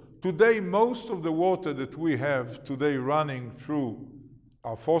ago. Today, most of the water that we have today running through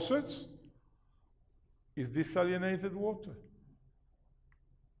our faucets is desalinated water.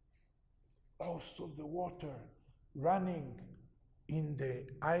 Most of the water running in the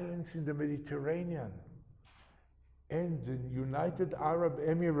islands in the Mediterranean and the United Arab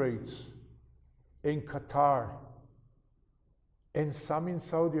Emirates and Qatar and some in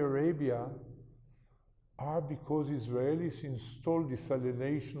Saudi Arabia are because Israelis installed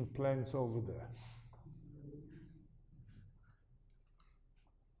desalination plants over there.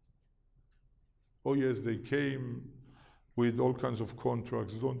 Oh yes, they came with all kinds of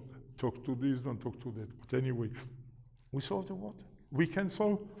contracts. Don't talk to this, don't talk to that. But anyway, we solved the water. We can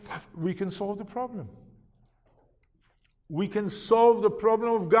solve the problem. We can solve the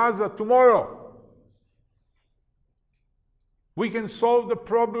problem of Gaza tomorrow. We can solve the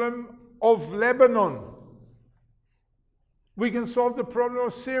problem of Lebanon. We can solve the problem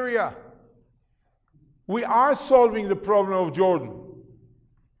of Syria. We are solving the problem of Jordan.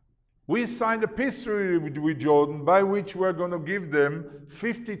 We signed a peace treaty with Jordan by which we're going to give them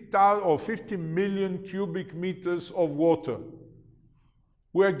 50,000 or 50 million cubic meters of water.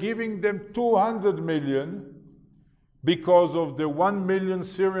 We're giving them 200 million because of the 1 million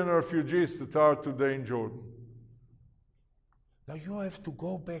Syrian refugees that are today in Jordan. Now you have to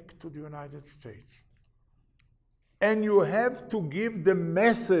go back to the United States. And you have to give the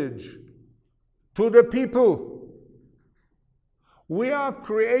message to the people. We are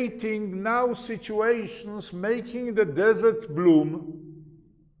creating now situations, making the desert bloom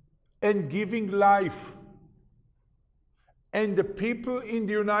and giving life. And the people in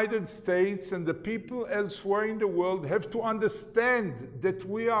the United States and the people elsewhere in the world have to understand that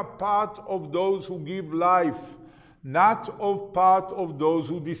we are part of those who give life, not of part of those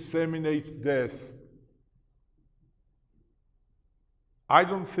who disseminate death. I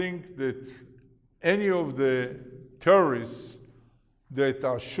don't think that any of the terrorists that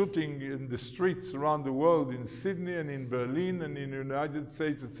are shooting in the streets around the world, in Sydney and in Berlin and in the United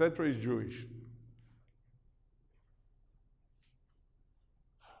States, etc., is Jewish.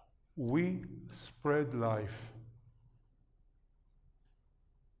 We spread life.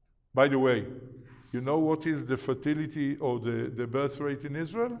 By the way, you know what is the fertility or the birth rate in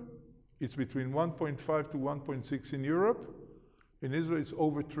Israel? It's between 1.5 to 1.6 in Europe. In Israel, it's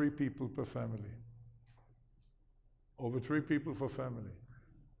over 3 people per family. Over 3 people per family.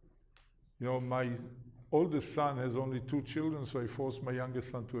 You know, my oldest son has only 2 children, so I forced my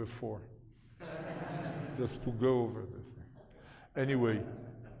youngest son to have 4. Just to go over this. Anyway,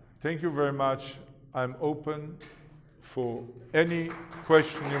 thank you very much. I'm open for any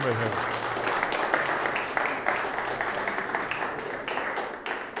question you may have.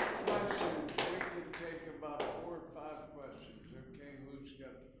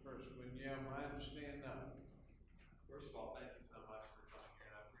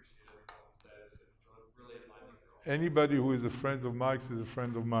 Anybody who is a friend of Mike's is a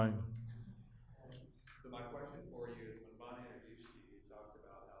friend of mine. So my question for you is, when Bonnie introduced you, you talked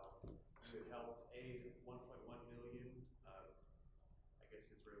about how you had helped aid 1.1 million, I guess,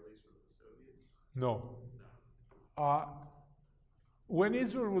 Israelis from the Soviets. No. When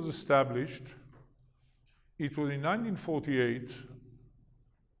Israel was established, it was in 1948,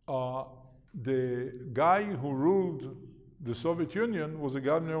 the guy who ruled the Soviet Union was a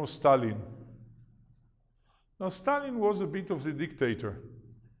guy named Stalin. Now, Stalin was a bit of a dictator.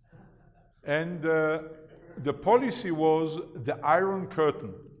 And the policy was the Iron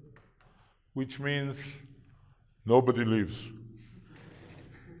Curtain, which means nobody leaves.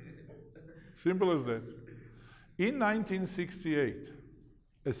 Simple as that. In 1968,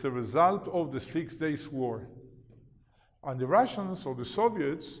 as a result of the 6 Days War, and the Russians or the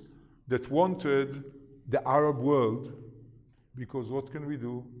Soviets that wanted the Arab world, because what can we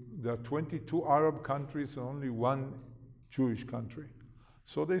do? There are 22 Arab countries and only one Jewish country.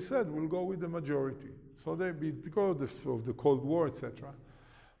 So they said, we'll go with the majority. So they, because of the Cold War, etc.,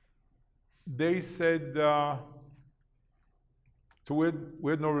 they said, we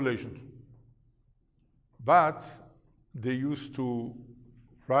had no relation. But they used to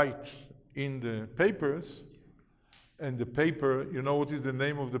write in the papers, and the paper, you know what is the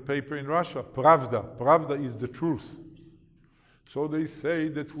name of the paper in Russia? Pravda. Pravda is the truth. So they say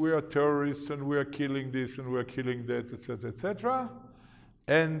that we are terrorists and we are killing this and we are killing that, etc., etc.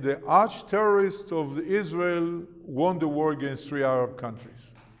 And the arch-terrorists of Israel won the war against 3 Arab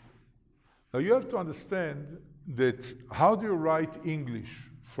countries. Now you have to understand that how do you write English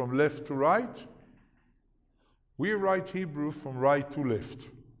from left to right? We write Hebrew from right to left,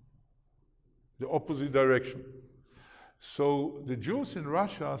 the opposite direction. So the Jews in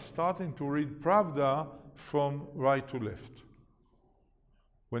Russia are starting to read Pravda from right to left.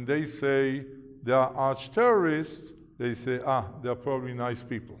 When they say they are arch-terrorists, they say, they are probably nice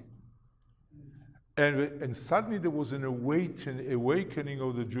people. And suddenly there was an awakening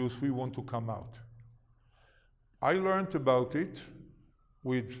of the Jews, we want to come out. I learned about it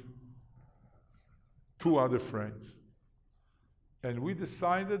with 2 other friends. And we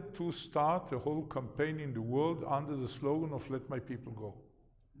decided to start a whole campaign in the world under the slogan of Let My People Go.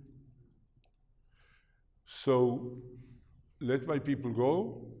 So, Let My People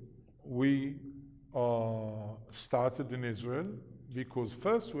Go, we started in Israel because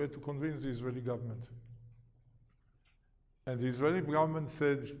first we had to convince the Israeli government. And the Israeli government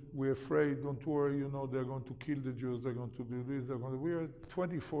said, we're afraid, don't worry, you know, they're going to kill the Jews, they're going to do this, they're going to... We were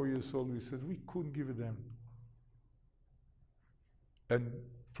 24 years old, we said, we couldn't give a damn. And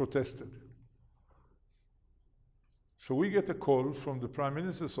protested. So we get a call from the Prime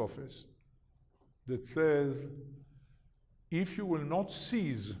Minister's office that says, if you will not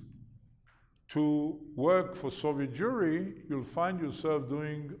cease to work for Soviet Jewry, you'll find yourself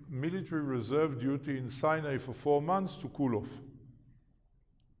doing military reserve duty in Sinai for 4 months to cool off.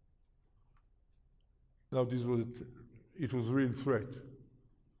 Now it was a real threat.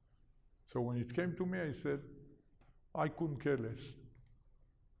 So when it came to me, I said, I couldn't care less.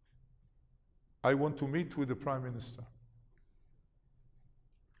 I want to meet with the Prime Minister.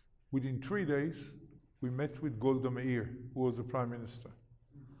 Within 3 days, we met with Golda Meir, who was the Prime Minister.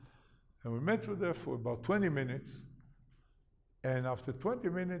 And we met with her for about 20 minutes. And after 20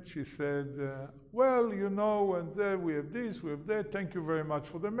 minutes, she said, well, you know, and there we have this, we have that. Thank you very much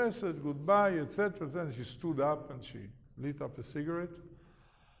for the message. Goodbye, etc. Then she stood up and she lit up a cigarette.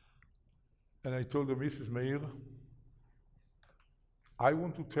 And I told her, Mrs. Meir, I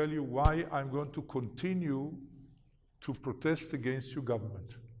want to tell you why I'm going to continue to protest against your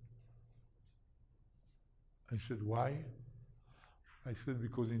government. I said, why? I said,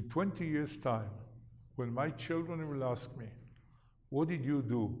 because in 20 years' time, when my children will ask me, what did you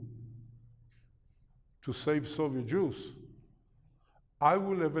do to save Soviet Jews? I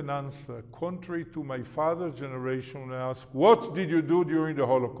will have an answer contrary to my father's generation when I ask, what did you do during the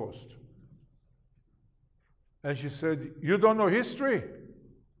Holocaust? And she said, you don't know history?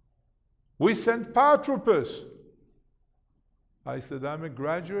 We sent paratroopers. I said, I'm a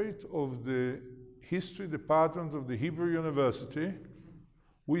graduate of the history department of the Hebrew University.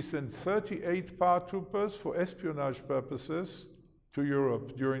 We sent 38 paratroopers for espionage purposes to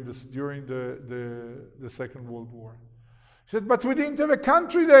Europe during the Second World War. She said, but we didn't have a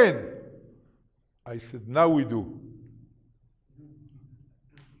country then. I said, now we do.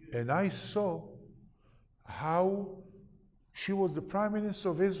 And I saw how she was the Prime Minister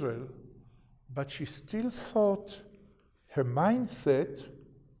of Israel, but she still thought her mindset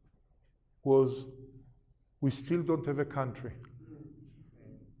was, we still don't have a country.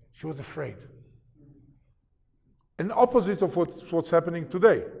 She was afraid. And opposite of what's happening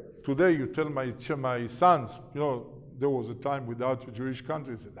today. Today, you tell my sons, you know, there was a time without a Jewish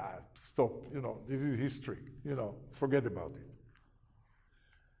country. They said, stop, you know, this is history, you know, forget about it.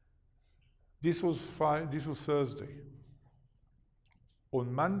 This was Thursday.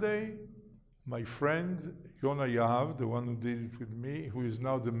 On Monday, my friend Yona Yahav, the one who did it with me, who is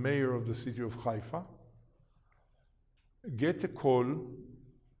now the mayor of the city of Haifa, get a call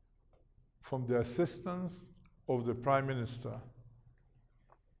from the assistant of the prime minister.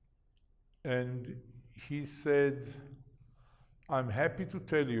 And he said, I'm happy to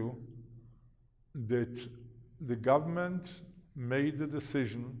tell you that the government made the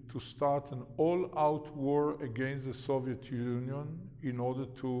decision to start an all-out war against the Soviet Union in order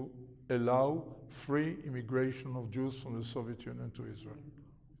to allow free immigration of Jews from the Soviet Union to Israel.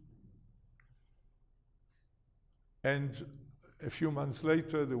 And a few months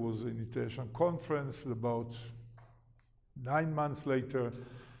later, there was an international conference. About 9 months later,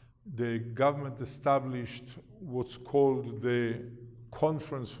 the government established what's called the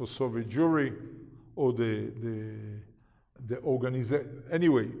Conference for Soviet Jewry, or the organization.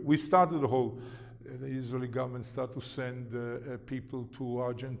 Anyway, we started the whole, the Israeli government started to send people to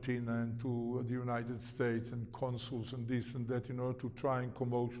Argentina and to the United States and consuls and this and that in order to try and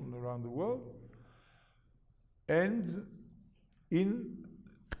commotion around the world. And in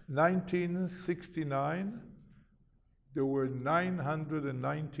 1969, there were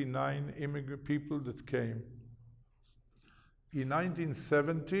 999 immigrant people that came. In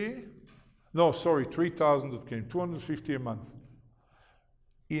 1970, 3,000 that came, 250 a month.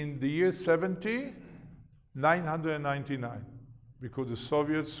 In the year 70, 999, because the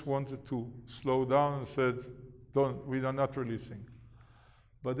Soviets wanted to slow down and said, we are not releasing.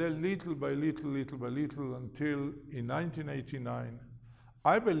 But then little by little, until in 1989,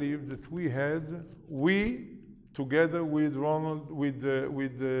 I believe that we together with Ronald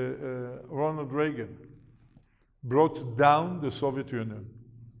Reagan, brought down the Soviet Union.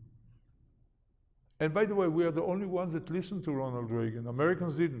 And by the way, we are the only ones that listened to Ronald Reagan.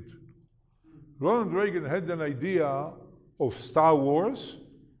 Americans didn't. Ronald Reagan had an idea of Star Wars,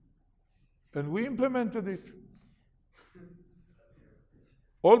 and we implemented it.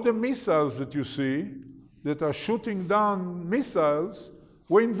 All the missiles that you see that are shooting down missiles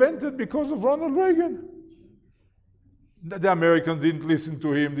were invented because of Ronald Reagan. The Americans didn't listen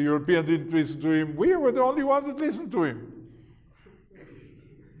to him, the Europeans didn't listen to him. We were the only ones that listened to him.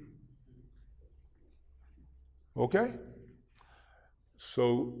 Okay?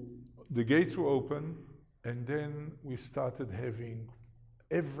 So the gates were open, and then we started having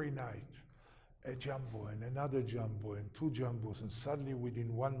every night a jumbo and another jumbo and 2 jumbos, and suddenly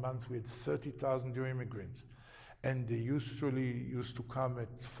within 1 month we had 30,000 new immigrants. And they usually used to come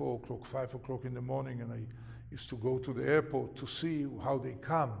at 4 o'clock, 5 o'clock in the morning, and I used to go to the airport to see how they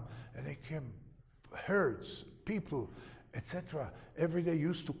come. And they came, herds, people, etc. Every day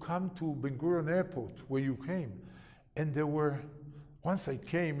used to come to Ben Gurion Airport, where you came. And there were, once I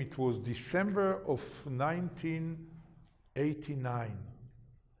came, it was December of 1989.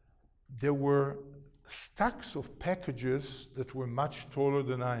 There were stacks of packages that were much taller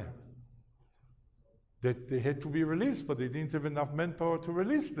than I am, that they had to be released, but they didn't have enough manpower to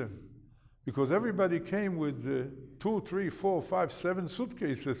release them, because everybody came with 2, 3, 4, 5, 7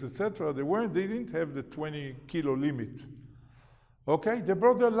 suitcases, etc. They didn't have the 20-kilo limit. Okay, they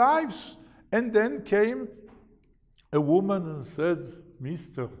brought their lives, and then came a woman and said,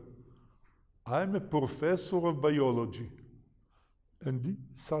 "Mister, I'm a professor of biology, and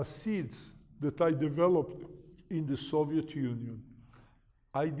these are seeds that I developed in the Soviet Union.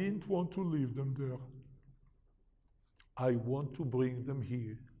 I didn't want to leave them there. I want to bring them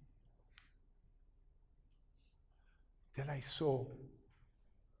here." Then I saw,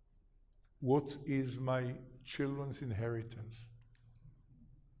 what is my children's inheritance?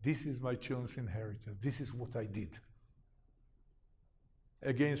 This is my children's inheritance. This is what I did.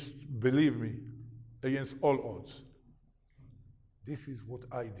 Against, believe me, against all odds. This is what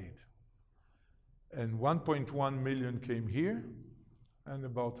I did. And 1.1 million came here, and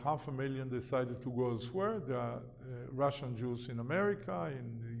about 500,000 decided to go elsewhere. There are Russian Jews in America,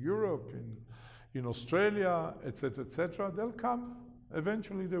 in Europe, in Australia, etc., etc. They'll come.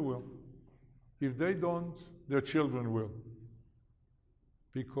 Eventually they will. If they don't, their children will.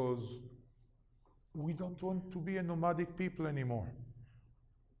 Because we don't want to be a nomadic people anymore.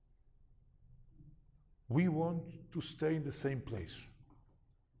 We want to stay in the same place.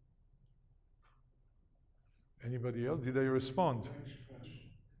 Anybody else? Did I respond?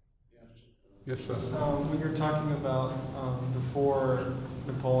 Yes, sir. When you're talking about before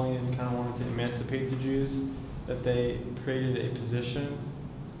Napoleon kind of wanted to emancipate the Jews, that they created a position,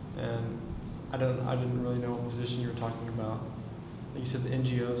 and I didn't really know what position you were talking about. You said the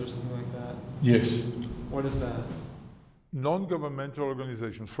NGOs or something like that. Yes. What is that? Non-governmental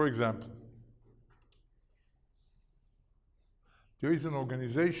organizations. For example, There is an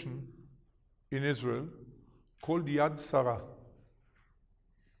organization in Israel called Yad Sarah.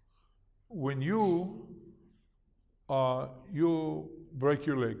 When you break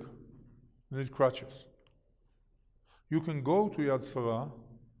your leg, you need crutches. You can go to Yad Sarah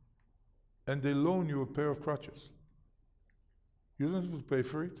and they loan you a pair of crutches. You don't have to pay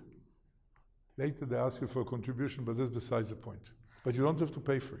for it. Later they ask you for a contribution, but that's besides the point. But you don't have to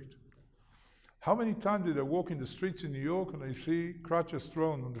pay for it. How many times did I walk in the streets in New York and I see crutches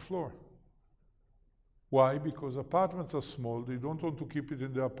thrown on the floor? Why? Because apartments are small. They don't want to keep it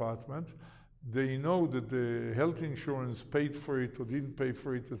in the apartment. They know that the health insurance paid for it or didn't pay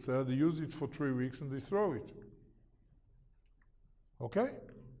for it, etc. They use it for 3 weeks and they throw it. Okay?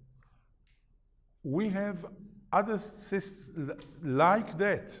 We have other systems like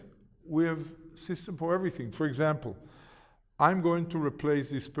that. We have system for everything. For example, I'm going to replace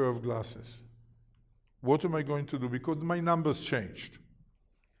this pair of glasses. What am I going to do? Because my numbers changed.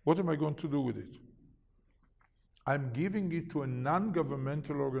 What am I going to do with it? I'm giving it to a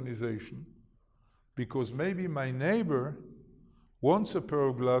non-governmental organization because maybe my neighbor wants a pair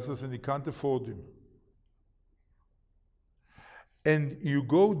of glasses and he can't afford them. And you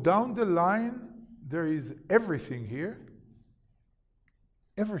go down the line, there is everything here,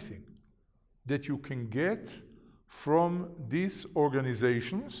 everything that you can get from these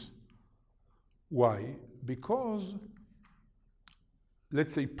organizations. Why? Because,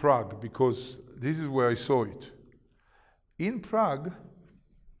 let's say Prague, because this is where I saw it. In Prague,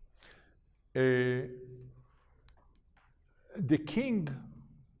 the king,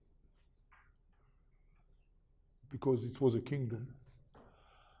 because it was a kingdom,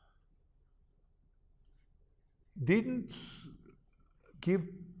 didn't give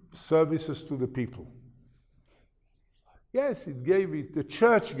services to the people. Yes, the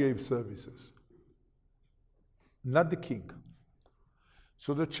church gave services, not the king.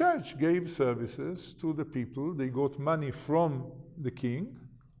 So the church gave services to the people. They got money from the king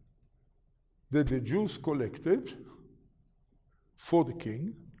that the Jews collected for the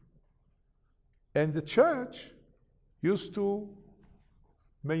king, and the church used to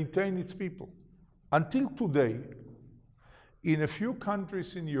maintain its people. Until today, in a few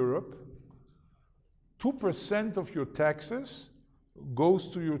countries in Europe, 2% of your taxes goes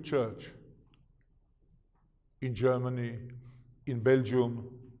to your church. In Germany, in Belgium,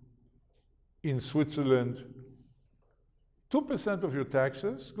 in Switzerland, 2% of your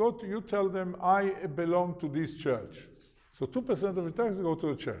taxes go to, you tell them, I belong to this church. So 2% of your taxes go to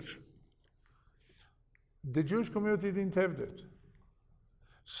the church. The Jewish community didn't have that.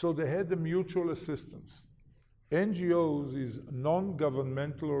 So they had the mutual assistance. NGOs is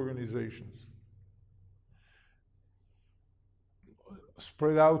non-governmental organizations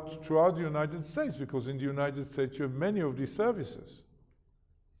spread out throughout the United States, because in the United States you have many of these services.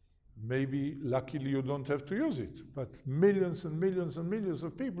 Maybe, luckily, you don't have to use it, but millions and millions and millions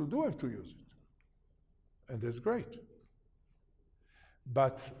of people do have to use it. And that's great.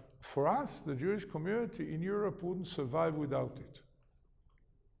 But for us, the Jewish community in Europe wouldn't survive without it.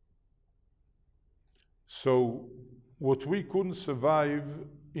 So what we couldn't survive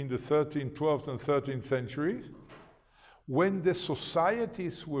in the 12th and 13th centuries, when the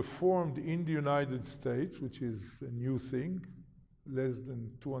societies were formed in the United States, which is a new thing, less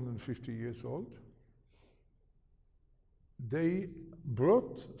than 250 years old, they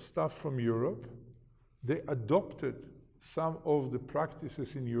brought stuff from Europe. They adopted some of the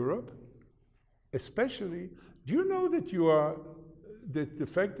practices in Europe, especially, do you know that the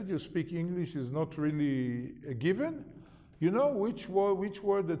fact that you speak English is not really a given? You know which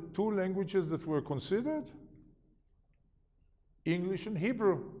were the two languages that were considered? English and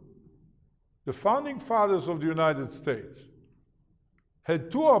Hebrew. The founding fathers of the United States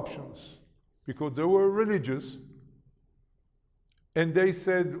had two options because they were religious, and they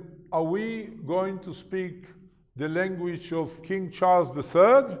said, are we going to speak the language of King Charles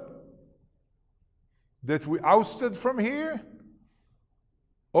III that we ousted from here,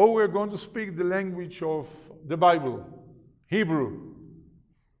 or we're going to speak the language of the Bible, Hebrew?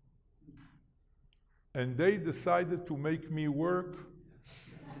 And they decided to make me work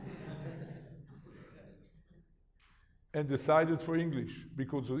and decided for English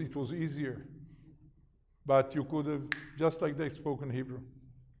because it was easier. But you could have, just like they spoken Hebrew.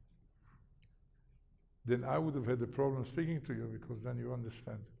 Then I would have had a problem speaking to you because then you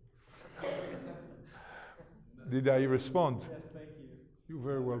understand. Did I respond? Yes, thank you. You're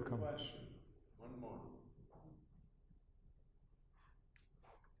very welcome. Question. One more.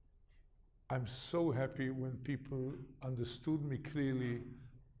 I'm so happy when people understood me clearly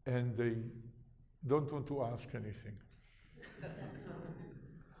and they don't want to ask anything.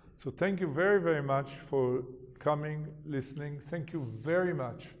 So thank you very, very much for coming, listening. Thank you very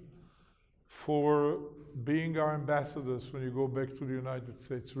much for being our ambassadors when you go back to the United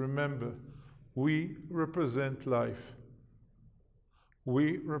States. Remember, we represent life.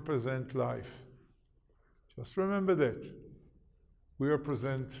 We represent life. Just remember that. We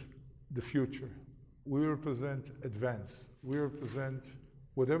represent the future. We represent advance. We represent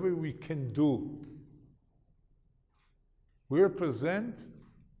whatever we can do. We represent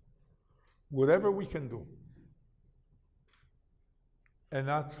whatever we can do, and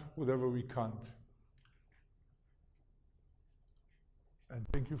not whatever we can't. And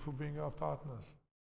thank you for being our partners.